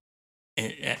will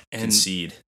and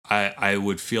concede. I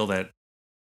would feel that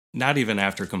not even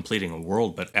after completing a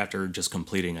world, but after just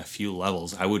completing a few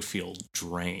levels, I would feel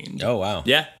drained. Oh, wow.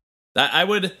 Yeah,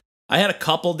 I had a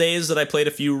couple days that I played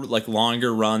a few like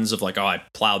longer runs of like, oh, I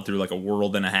plowed through like a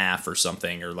world and a half or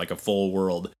something, or like a full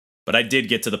world. But I did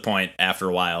get to the point after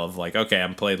a while of like, okay,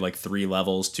 I'm played like 3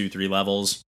 levels.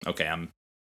 Okay,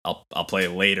 I'll play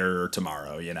later or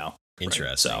tomorrow, you know.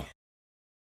 Interesting. So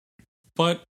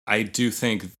But I do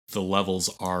think the levels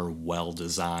are well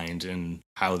designed in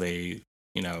how they,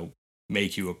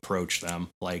 make you approach them,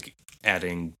 like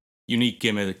adding unique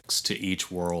gimmicks to each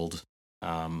world,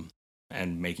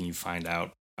 and making you find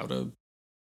out how to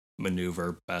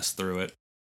maneuver best through it.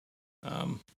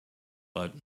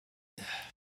 But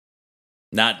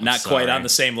not quite on the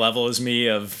same level as me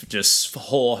of just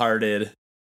wholehearted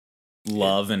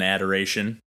love and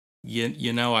adoration.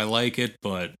 I like it,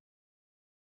 but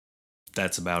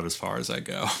that's about as far as I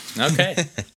go.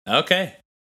 Okay.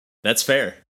 That's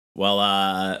fair. Well,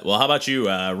 how about you,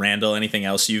 Randall? Anything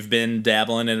else you've been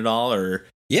dabbling in at all, or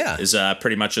is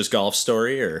pretty much just Golf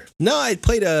Story? Or no, I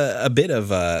played a bit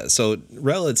of so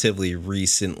relatively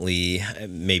recently,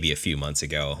 maybe a few months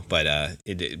ago, but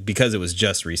because it was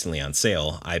just recently on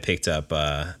sale, I picked up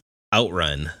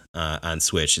Outrun on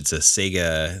Switch. It's a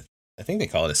Sega. I think they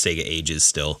call it a Sega Ages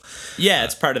still. Yeah,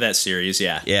 it's part of that series,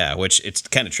 yeah. Yeah, which it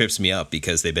kind of trips me up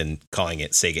because they've been calling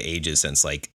it Sega Ages since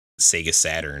like Sega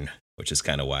Saturn, which is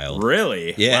kind of wild.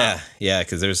 Really? Yeah, wow. Yeah,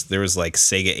 because there was like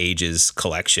Sega Ages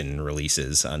collection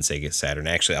releases on Sega Saturn.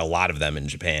 Actually, a lot of them in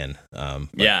Japan.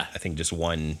 Yeah. I think just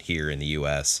one here in the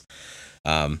U.S.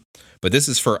 But this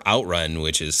is for Outrun,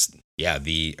 which is,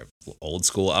 the old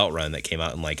school Outrun that came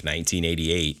out in like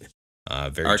 1988.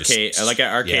 Very arcade, like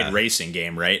an arcade racing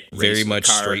game, right? Very much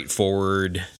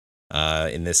straightforward.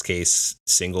 In this case,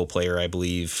 single player, I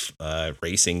believe,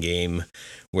 racing game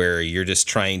where you're just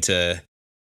trying to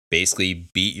basically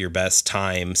beat your best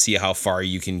time, see how far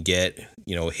you can get,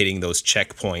 hitting those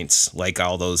checkpoints like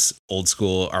all those old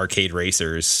school arcade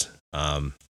racers,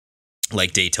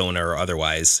 like Daytona or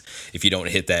otherwise. If you don't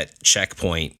hit that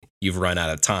checkpoint, you've run out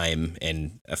of time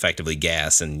and effectively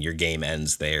gas, and your game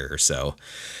ends there. So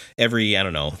every,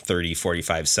 30,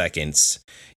 45 seconds,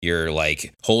 you're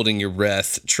like holding your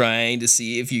breath, trying to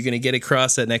see if you're going to get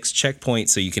across that next checkpoint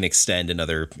so you can extend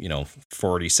another,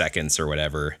 40 seconds or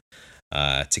whatever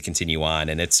to continue on.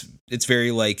 And it's very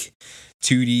like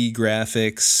 2D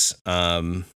graphics,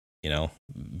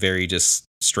 very just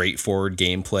straightforward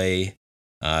gameplay.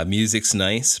 Music's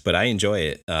nice, but I enjoy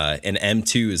it. And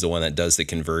M2 is the one that does the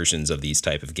conversions of these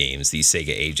type of games, these Sega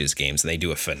Ages games, and they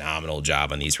do a phenomenal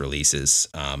job on these releases.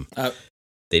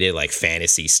 They did like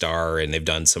Phantasy Star, and they've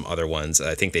done some other ones.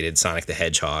 I think they did Sonic the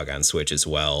Hedgehog on Switch as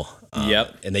well.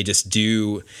 Yep. And they just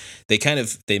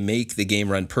they make the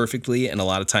game run perfectly, and a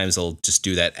lot of times they'll just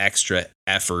do that extra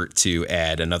effort to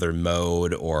add another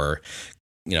mode or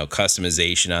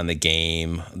customization on the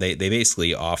game. They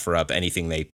basically offer up anything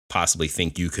they possibly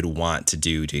think you could want to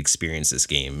do to experience this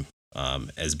game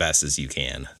as best as you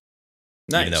can.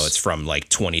 Nice. Even though it's from like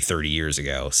 20, 30 years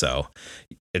ago. So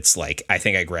it's like, I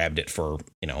think I grabbed it for,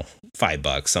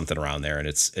 $5, something around there. And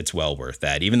it's well worth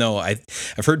that. Even though I've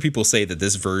heard people say that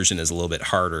this version is a little bit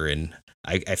harder. And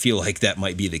I feel like that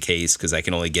might be the case because I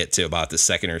can only get to about the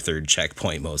second or third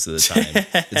checkpoint most of the time.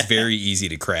 It's very easy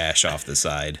to crash off the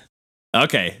side.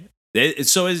 Okay.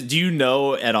 So do you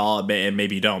know at all, and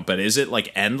maybe you don't, but is it like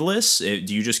endless?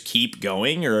 Do you just keep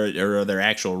going, or are there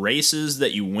actual races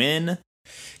that you win?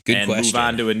 Good question. Move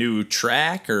on to a new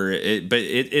track,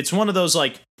 it's one of those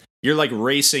like you're like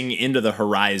racing into the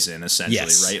horizon essentially,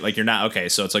 yes. Right? Like you're not okay.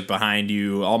 So it's like behind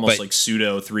you, almost like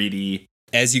pseudo 3D.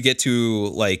 As you get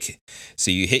to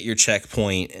so you hit your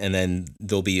checkpoint, and then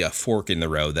there'll be a fork in the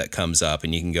road that comes up,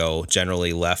 and you can go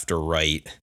generally left or right.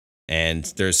 And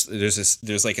there's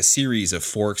like a series of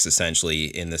forks essentially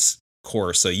in this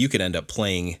course, so you could end up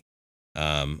playing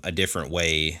a different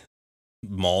way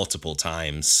multiple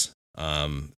times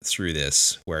through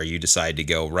this, where you decide to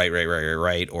go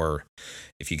right, or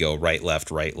if you go right, left,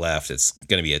 it's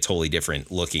going to be a totally different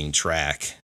looking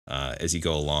track as you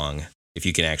go along, if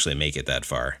you can actually make it that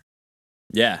far.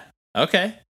 Yeah.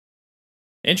 Okay.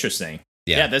 Interesting.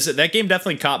 Yeah, that game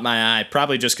definitely caught my eye,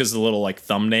 probably just because the little like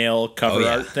thumbnail cover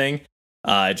art thing.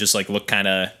 It just like looked kind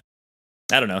of,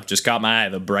 I don't know, just caught my eye.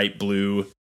 The bright blue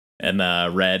and the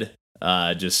red,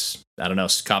 just I don't know,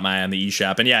 caught my eye on the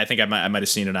eShop. And I think I might have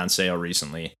seen it on sale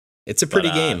recently. It's a pretty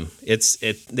game.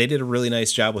 They did a really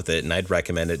nice job with it, and I'd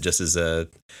recommend it just as a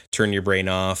turn your brain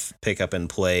off, pick up and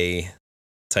play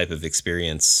type of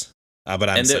experience. But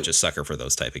I'm such a sucker for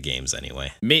those type of games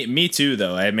anyway. Me too,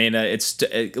 though. I mean, it's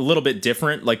a little bit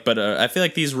different. But I feel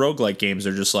like these roguelike games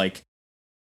are just like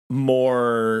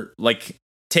more like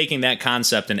taking that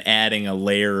concept and adding a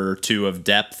layer or two of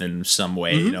depth in some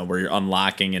way. Mm-hmm. Where you're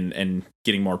unlocking and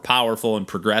getting more powerful and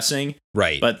progressing.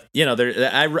 Right. But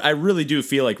I really do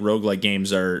feel like roguelike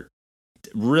games are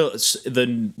real.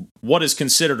 What is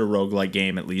considered a roguelike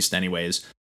game, at least, anyways.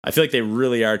 I feel like they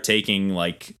really are taking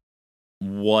like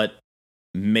what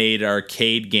made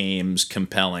arcade games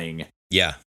compelling,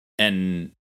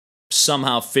 and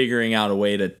somehow figuring out a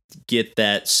way to get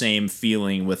that same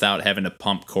feeling without having to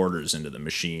pump quarters into the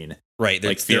machine. Right.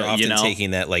 They're, Like, they're often you know?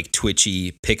 taking that like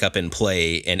twitchy pick up and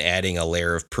play and adding a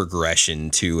layer of progression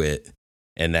to it.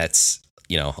 And that's,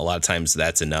 you know, a lot of times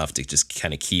that's enough to just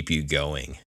kind of keep you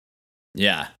going.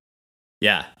 Yeah.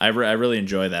 Yeah. I really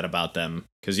enjoy that about them.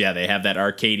 Because, yeah, they have that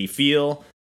arcadey feel,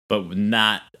 but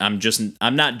I'm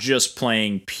not just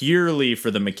playing purely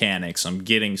for the mechanics. I'm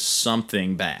getting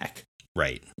something back,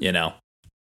 Right. you know?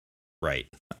 Right.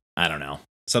 I don't know.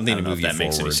 Something I to don't know move if you that forward.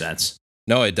 makes any sense.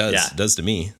 No, it does. Yeah. It does to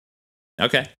me.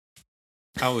 Okay.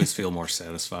 I always feel more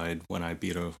satisfied when I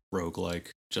beat a roguelike,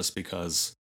 just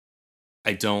because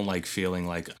I don't like feeling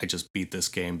like I just beat this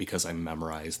game because I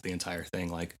memorized the entire thing.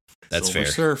 Like, That's Silver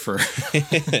fair. Surfer.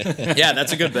 Yeah,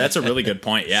 that's a really good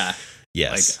point. Yeah.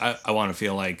 Yes. Like, I want to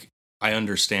feel like I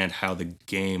understand how the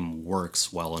game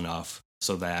works well enough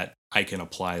so that I can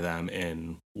apply them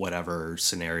in whatever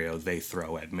scenario they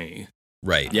throw at me.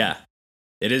 Right. Yeah.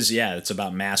 It is, yeah, it's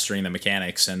about mastering the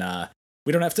mechanics, and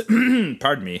we don't have to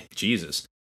pardon me, Jesus.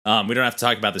 We don't have to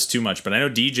talk about this too much, but I know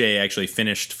DJ actually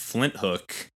finished Flint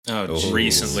Hook Oh, Oh. geez.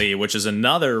 recently, which is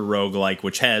another roguelike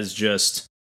which has just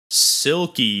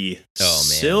silky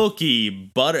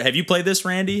butter. Have you played this,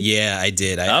 Randy? Yeah, I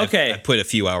did. Okay. I put a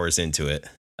few hours into it.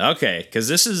 Okay, because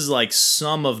this is like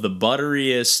some of the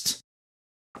butteriest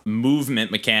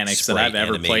movement mechanics that Sprite I've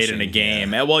ever played in a animation,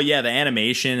 game. yeah. Well, yeah, the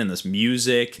animation and this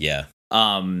music. Yeah.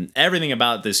 Everything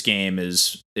about this game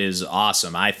is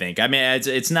awesome, I think. I mean,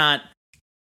 it's not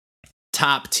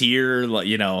top tier,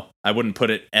 you know, I wouldn't put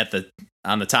it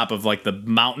on the top of like the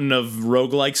mountain of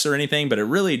roguelikes or anything, but it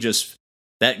really just,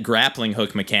 that grappling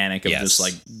hook mechanic of Yes. just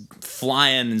like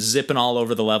flying and zipping all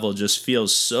over the level just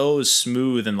feels so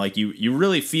smooth, and like you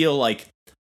really feel like,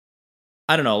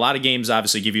 I don't know, a lot of games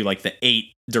obviously give you like the 8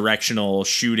 directional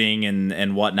shooting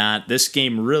and whatnot. This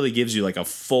game really gives you like a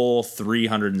full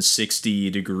 360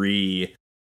 degree,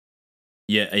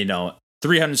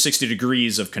 360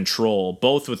 degrees of control,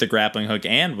 both with the grappling hook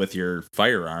and with your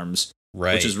firearms,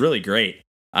 Right. which is really great.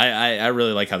 I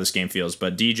really like how this game feels,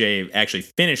 but DJ actually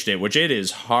finished it, which it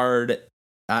is hard.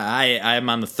 I'm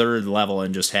on the 3rd level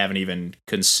and just haven't even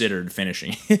considered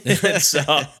finishing it.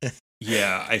 So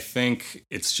Yeah, I think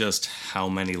it's just how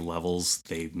many levels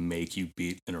they make you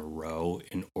beat in a row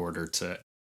in order to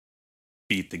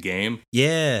beat the game.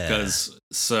 Yeah. Because,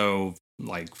 so,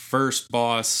 like, first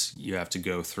boss, you have to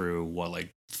go through, what, like,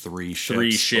 3 ships?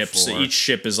 3 ships. before- Each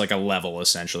ship is like a level,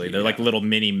 essentially. They're Yeah. like little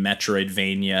mini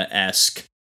Metroidvania-esque.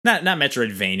 Not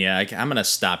Metroidvania. I'm gonna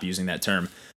stop using that term.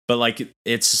 But like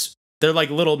they're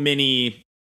like little mini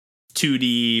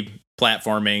 2D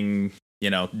platforming,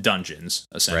 dungeons,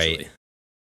 essentially. Right.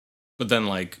 But then,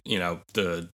 like,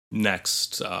 the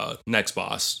next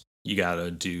boss, you gotta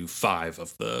do 5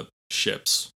 of the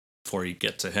ships before you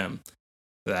get to him.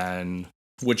 Then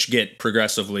Which get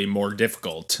progressively more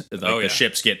difficult. Like Oh, the yeah.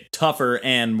 ships get tougher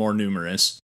and more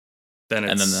numerous. it's And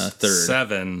then the third.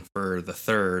 7 for the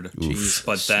third. Oof.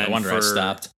 But then No wonder I for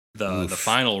stopped. the Oof.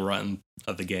 final run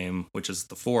of the game, which is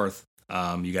the 4th,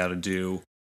 you got to do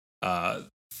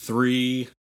 3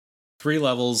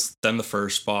 levels, then the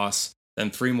first boss, then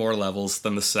 3 more levels,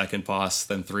 then the second boss,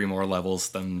 then 3 more levels,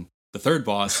 then the third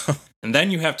boss, and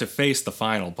then you have to face the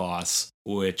final boss,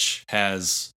 which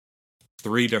has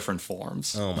 3 different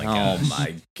forms. Oh my Oh gosh.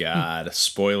 my god.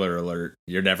 Spoiler alert.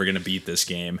 You're never going to beat this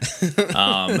game.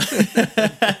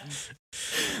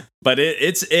 But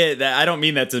it's I don't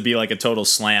mean that to be like a total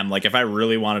slam. Like if I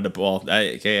really wanted to, well,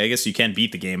 I guess you can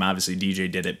beat the game. Obviously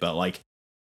DJ did it, but like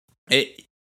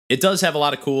it does have a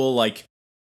lot of cool, like,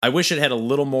 I wish it had a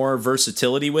little more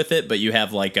versatility with it, but you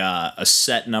have like a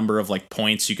set number of like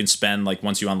points you can spend. Like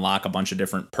once you unlock a bunch of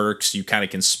different perks, you kind of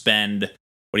can spend,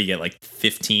 what do you get, like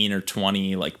 15 or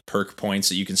 20 like perk points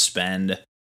that you can spend.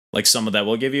 Like some of that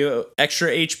will give you extra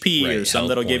HP, Right, or some health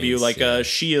that'll give you points, like yeah. a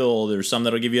shield, or some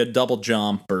that'll give you a double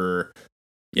jump, or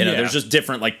Yeah. there's just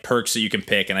different like perks that you can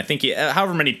pick. And I think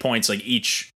however many points, like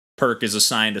each perk is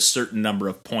assigned a certain number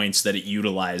of points that it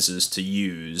utilizes to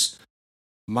use.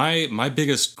 My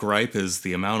biggest gripe is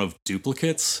the amount of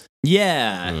duplicates.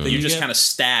 Yeah, Mm. that you You just get- kind of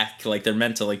stack. Like they're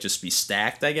meant to like just be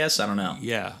stacked, I guess. I don't know.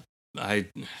 Yeah,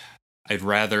 I'd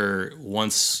rather,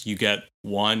 once you get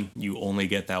one, you only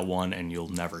get that one, and you'll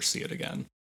never see it again.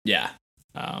 Yeah.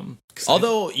 'Cause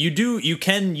Although you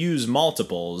can use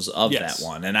multiples of Yes. that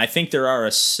one, and I think there are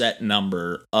a set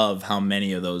number of how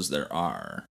many of those there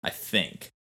are. I think,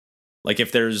 like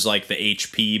if there's like the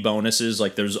HP bonuses,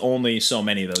 like there's only so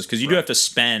many of those, because you do Right. have to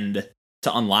spend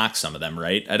to unlock some of them,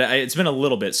 right? It's been a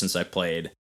little bit since I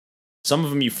played. Some of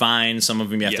them you find, some of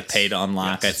them you have to Yes. pay to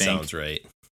unlock. Yes, I think. Sounds right.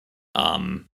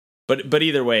 but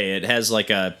either way, it has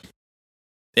like I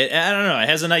don't know. It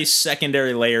has a nice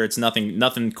secondary layer. It's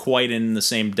nothing quite in the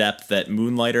same depth that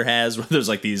Moonlighter has, where there's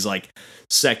like these like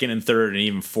second and third and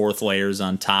even fourth layers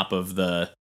on top of the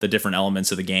different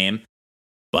elements of the game.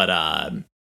 But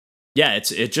yeah,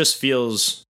 it just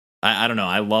feels. I don't know.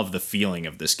 I love the feeling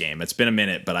of this game. It's been a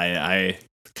minute, but I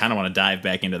kind of want to dive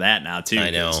back into that now too.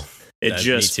 I know. Me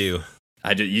too.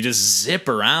 You just zip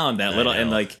around that little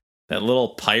and like that little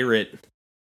pirate.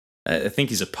 I think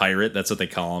he's a pirate. That's what they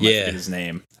call him. Yeah. I forget his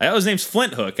name. His name's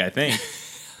Flint Hook, I think.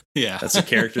 Yeah. That's the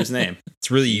character's name. It's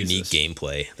really unique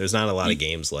gameplay. There's not a lot of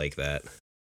games like that.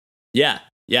 Yeah.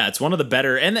 Yeah, it's one of the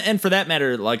better, and for that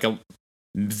matter, like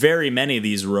very many of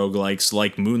these roguelikes,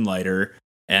 like Moonlighter,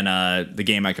 and the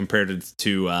game I compared it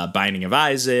to Binding of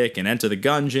Isaac and Enter the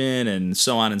Gungeon and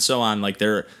so on. Like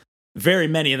very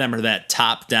many of them are that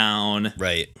top-down,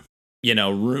 right?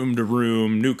 Room to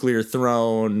room, nuclear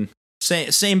throne.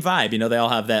 Same vibe, they all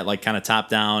have that like kind of top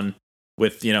down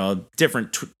with,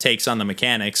 different takes on the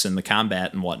mechanics and the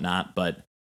combat and whatnot. But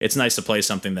it's nice to play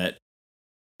something that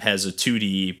has a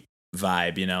 2D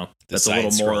vibe, That's a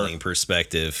little more scrolling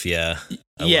perspective. Yeah.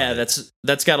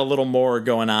 That's got a little more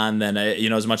going on than,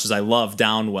 as much as I love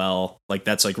Downwell, like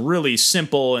that's like really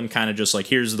simple and kind of just like,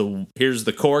 here's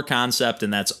the core concept.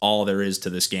 And that's all there is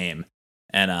to this game.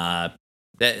 And,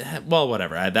 well,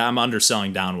 whatever. I'm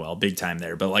underselling Downwell big time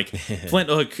there, but like Flint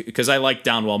Hook, because I like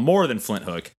Downwell more than Flint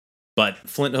Hook, but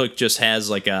Flint Hook just has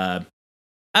like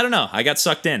I don't know. I got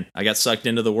sucked in. I got sucked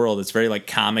into the world. It's very like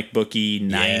comic booky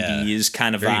 90s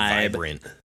kind of very vibe. Vibrant.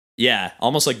 Yeah,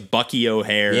 almost like Bucky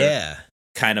O'Hare. Yeah.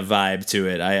 Kind of vibe to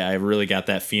it. I really got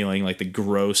that feeling, like the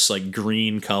gross like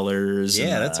green colors.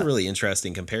 Yeah, and, that's a really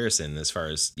interesting comparison as far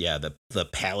as the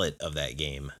palette of that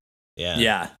game.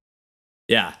 Yeah.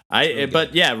 Yeah.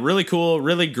 Yeah, really cool,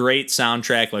 really great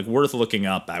soundtrack, like worth looking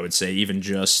up, I would say, even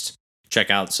just check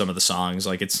out some of the songs.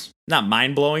 Like it's not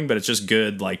mind-blowing, but it's just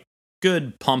good, like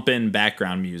good pumping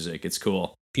background music. It's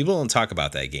cool. People don't talk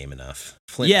about that game enough.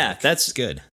 That's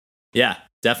good. Yeah,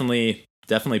 definitely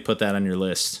put that on your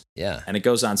list. Yeah. And it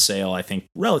goes on sale, I think,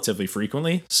 relatively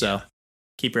frequently, so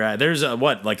keep your eye. There's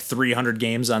like 300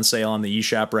 games on sale on the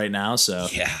eShop right now, so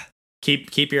yeah.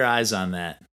 Keep your eyes on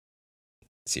that.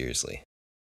 Seriously.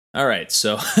 All right,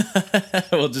 so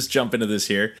we'll just jump into this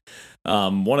here.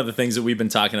 One of the things that we've been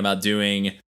talking about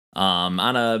doing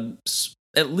on a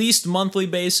at least monthly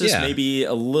basis, maybe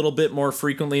a little bit more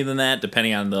frequently than that,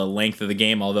 depending on the length of the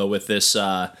game. Although with this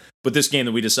game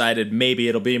that we decided, maybe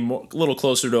it'll be a little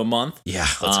closer to a month. Yeah,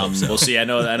 let's hope so. We'll see. I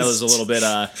know there's a little bit,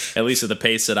 at least at the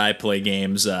pace that I play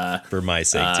games. For my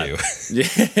sake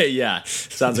too. Yeah.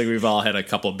 Sounds like we've all had a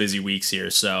couple busy weeks here.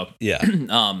 So yeah.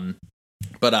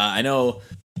 But I know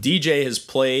DJ has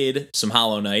played some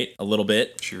Hollow Knight a little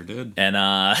bit. Sure did. And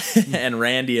and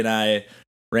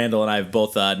Randall and I have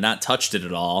both not touched it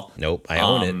at all. Nope, I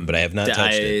own it, but I have not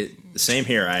touched it. Same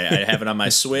here. I have it on my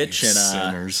Switch. And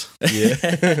sinners.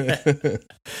 Yeah.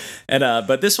 And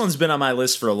but this one's been on my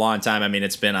list for a long time. I mean,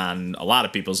 it's been on a lot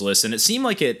of people's lists, and it seemed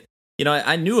like it.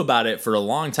 I knew about it for a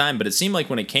long time, but it seemed like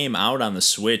when it came out on the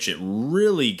Switch, it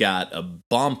really got a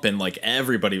bump, and like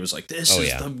everybody was like, "This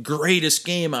is the greatest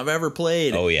game I've ever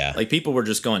played." Oh yeah, like people were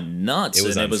just going nuts.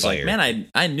 It was like, man,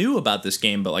 I knew about this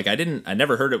game, but like I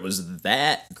never heard it was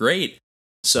that great.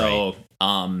 So,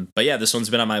 but yeah, this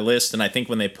one's been on my list, and I think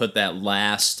when they put that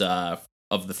last of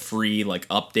the free like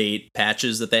update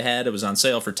patches that they had, it was on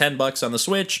sale for $10 on the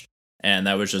Switch, and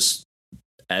that was just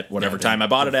at whatever time I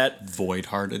bought it at. Void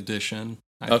Heart Edition,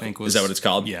 I think was. Is that what it's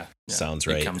called? Yeah. Sounds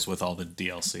right. It comes with all the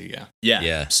DLC,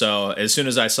 Yeah. So as soon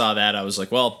as I saw that, I was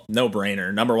like, well, no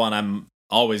brainer. Number one, I'm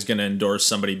always going to endorse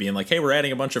somebody being like, hey, we're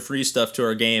adding a bunch of free stuff to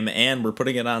our game and we're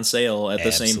putting it on sale at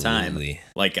the same time.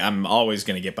 Like, I'm always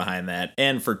going to get behind that.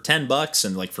 And for $10,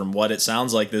 and like from what it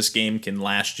sounds like, this game can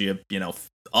last you,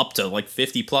 up to like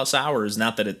 50 plus hours.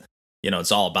 Not that it,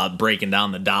 it's all about breaking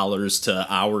down the dollars to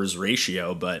hours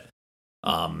ratio, but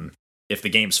if the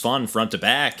game's fun front to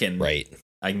back and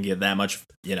I can get that much,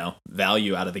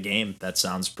 value out of the game, that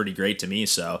sounds pretty great to me.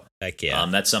 So heck yeah.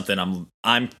 That's something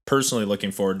I'm personally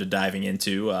looking forward to diving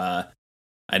into. I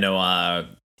know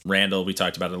Randall, we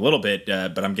talked about it a little bit,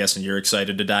 but I'm guessing you're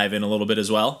excited to dive in a little bit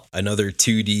as well. Another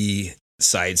 2D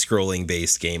side-scrolling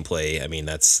based gameplay. I mean,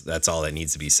 that's all that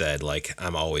needs to be said. Like,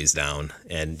 I'm always down.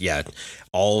 And yeah,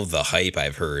 all of the hype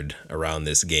I've heard around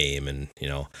this game, and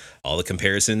all the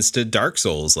comparisons to Dark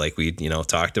Souls, like we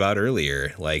talked about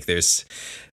earlier. Like, there's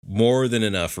more than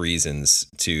enough reasons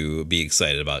to be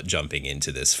excited about jumping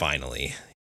into this finally.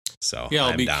 So yeah,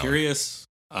 I'll be down. curious.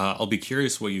 I'll be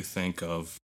curious what you think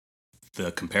of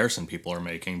the comparison people are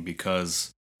making,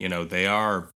 because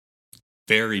they're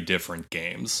very different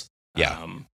games. Yeah.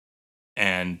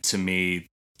 And to me,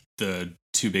 the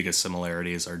two biggest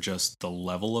similarities are just the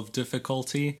level of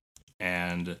difficulty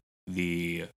and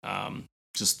the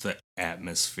just the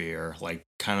atmosphere, like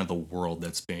kind of the world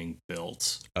that's being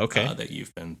built. Okay. That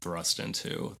you've been thrust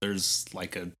into. There's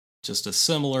like just a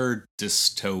similar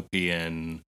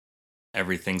dystopian,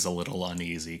 everything's a little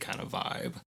uneasy kind of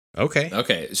vibe.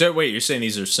 Okay. So wait, you're saying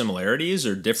these are similarities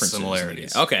or differences?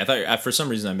 Similarities. Okay, I thought for some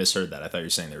reason I misheard that. I thought you were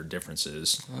saying there were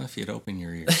differences. Well, if you'd open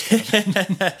your ears.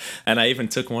 And I even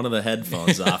took one of the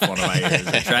headphones off one of my ears.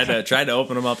 I tried to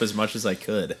open them up as much as I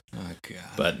could. Oh god.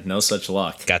 But no such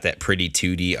luck. Got that pretty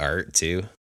 2D art too.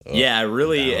 Oh, yeah,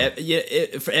 really. wow.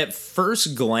 At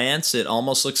first glance, it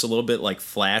almost looks a little bit like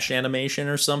Flash animation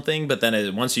or something. But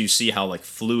then once you see how like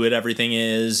fluid everything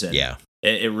is, and Yeah.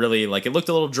 it really like it looked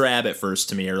a little drab at first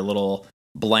to me, or a little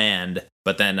bland.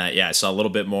 But then I saw a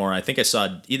little bit more. I think I saw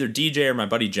either DJ or my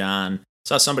buddy John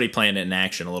saw somebody playing it in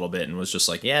action a little bit and was just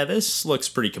like, yeah, this looks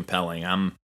pretty compelling.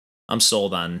 I'm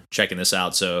sold on checking this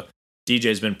out. So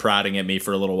DJ's been prodding at me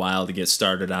for a little while to get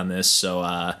started on this. So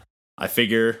I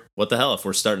figure, what the hell, if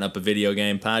we're starting up a video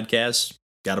game podcast,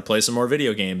 got to play some more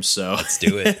video games. So Let's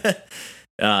do it.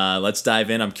 Let's dive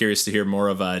in. I'm curious to hear more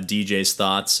of DJ's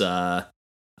thoughts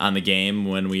on the game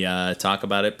when we talk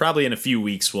about it. Probably in a few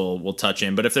weeks we'll touch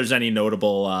in. But if there's any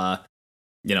notable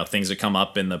things that come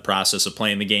up in the process of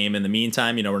playing the game in the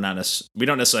meantime, we don't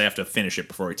necessarily have to finish it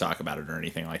before we talk about it or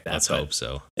anything like that. Let's hope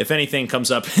so. If anything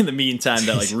comes up in the meantime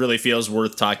that like really feels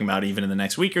worth talking about even in the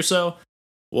next week or so,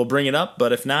 we'll bring it up.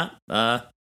 But if not,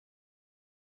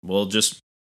 we'll just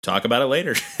talk about it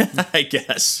later, I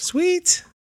guess. Sweet.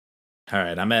 All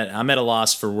right, I'm at a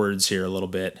loss for words here a little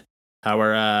bit. How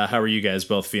are you guys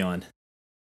both feeling?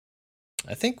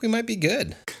 I think we might be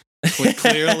good.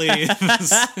 Clearly,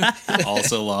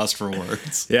 also lost for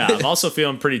words. Yeah, I'm also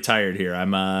feeling pretty tired here.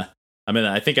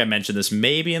 I think I mentioned this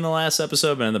maybe in the last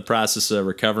episode, but in the process of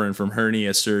recovering from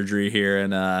hernia surgery here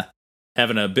and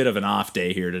having a bit of an off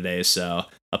day here today. So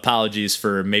apologies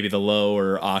for maybe the low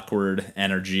or awkward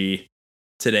energy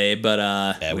today, but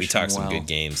Yeah, we talked some good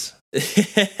games.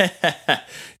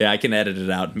 yeah, I can edit it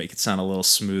out and make it sound a little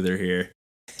smoother here.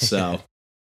 So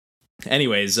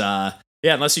anyways,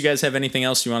 unless you guys have anything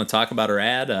else you want to talk about or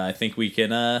add, I think we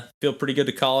can feel pretty good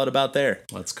to call it about there.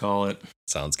 Let's call it.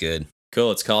 Sounds good. Cool,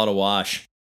 let's call it a wash.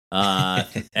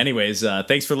 Anyways,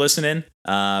 thanks for listening.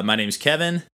 My name's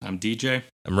Kevin. I'm DJ.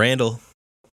 I'm Randall.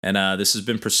 And this has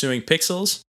been Pursuing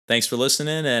Pixels. Thanks for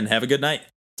listening and have a good night.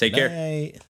 Take care.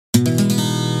 Night.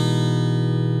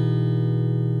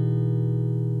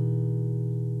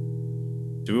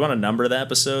 Do we want to number the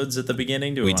episodes at the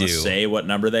beginning? Do we want to say what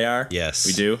number they are? Yes.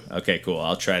 We do? Okay, cool.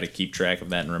 I'll try to keep track of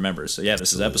that and remember. So yeah,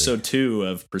 this is episode 2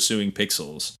 of Pursuing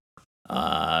Pixels.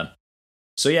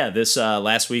 This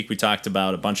last week we talked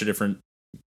about a bunch of different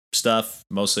stuff.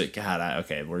 Mostly, God,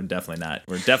 we're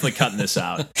definitely cutting this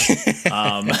out.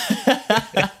 I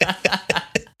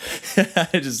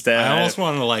almost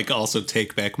want to also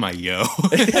take back my yo.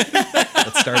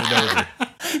 Let's start it over.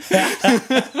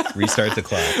 Restart the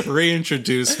clock.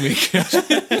 Reintroduce me.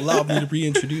 Allow me to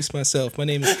reintroduce myself. My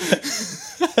name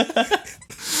is...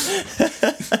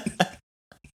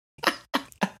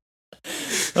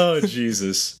 Oh,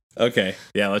 Jesus. Okay.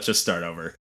 Yeah, let's just start over.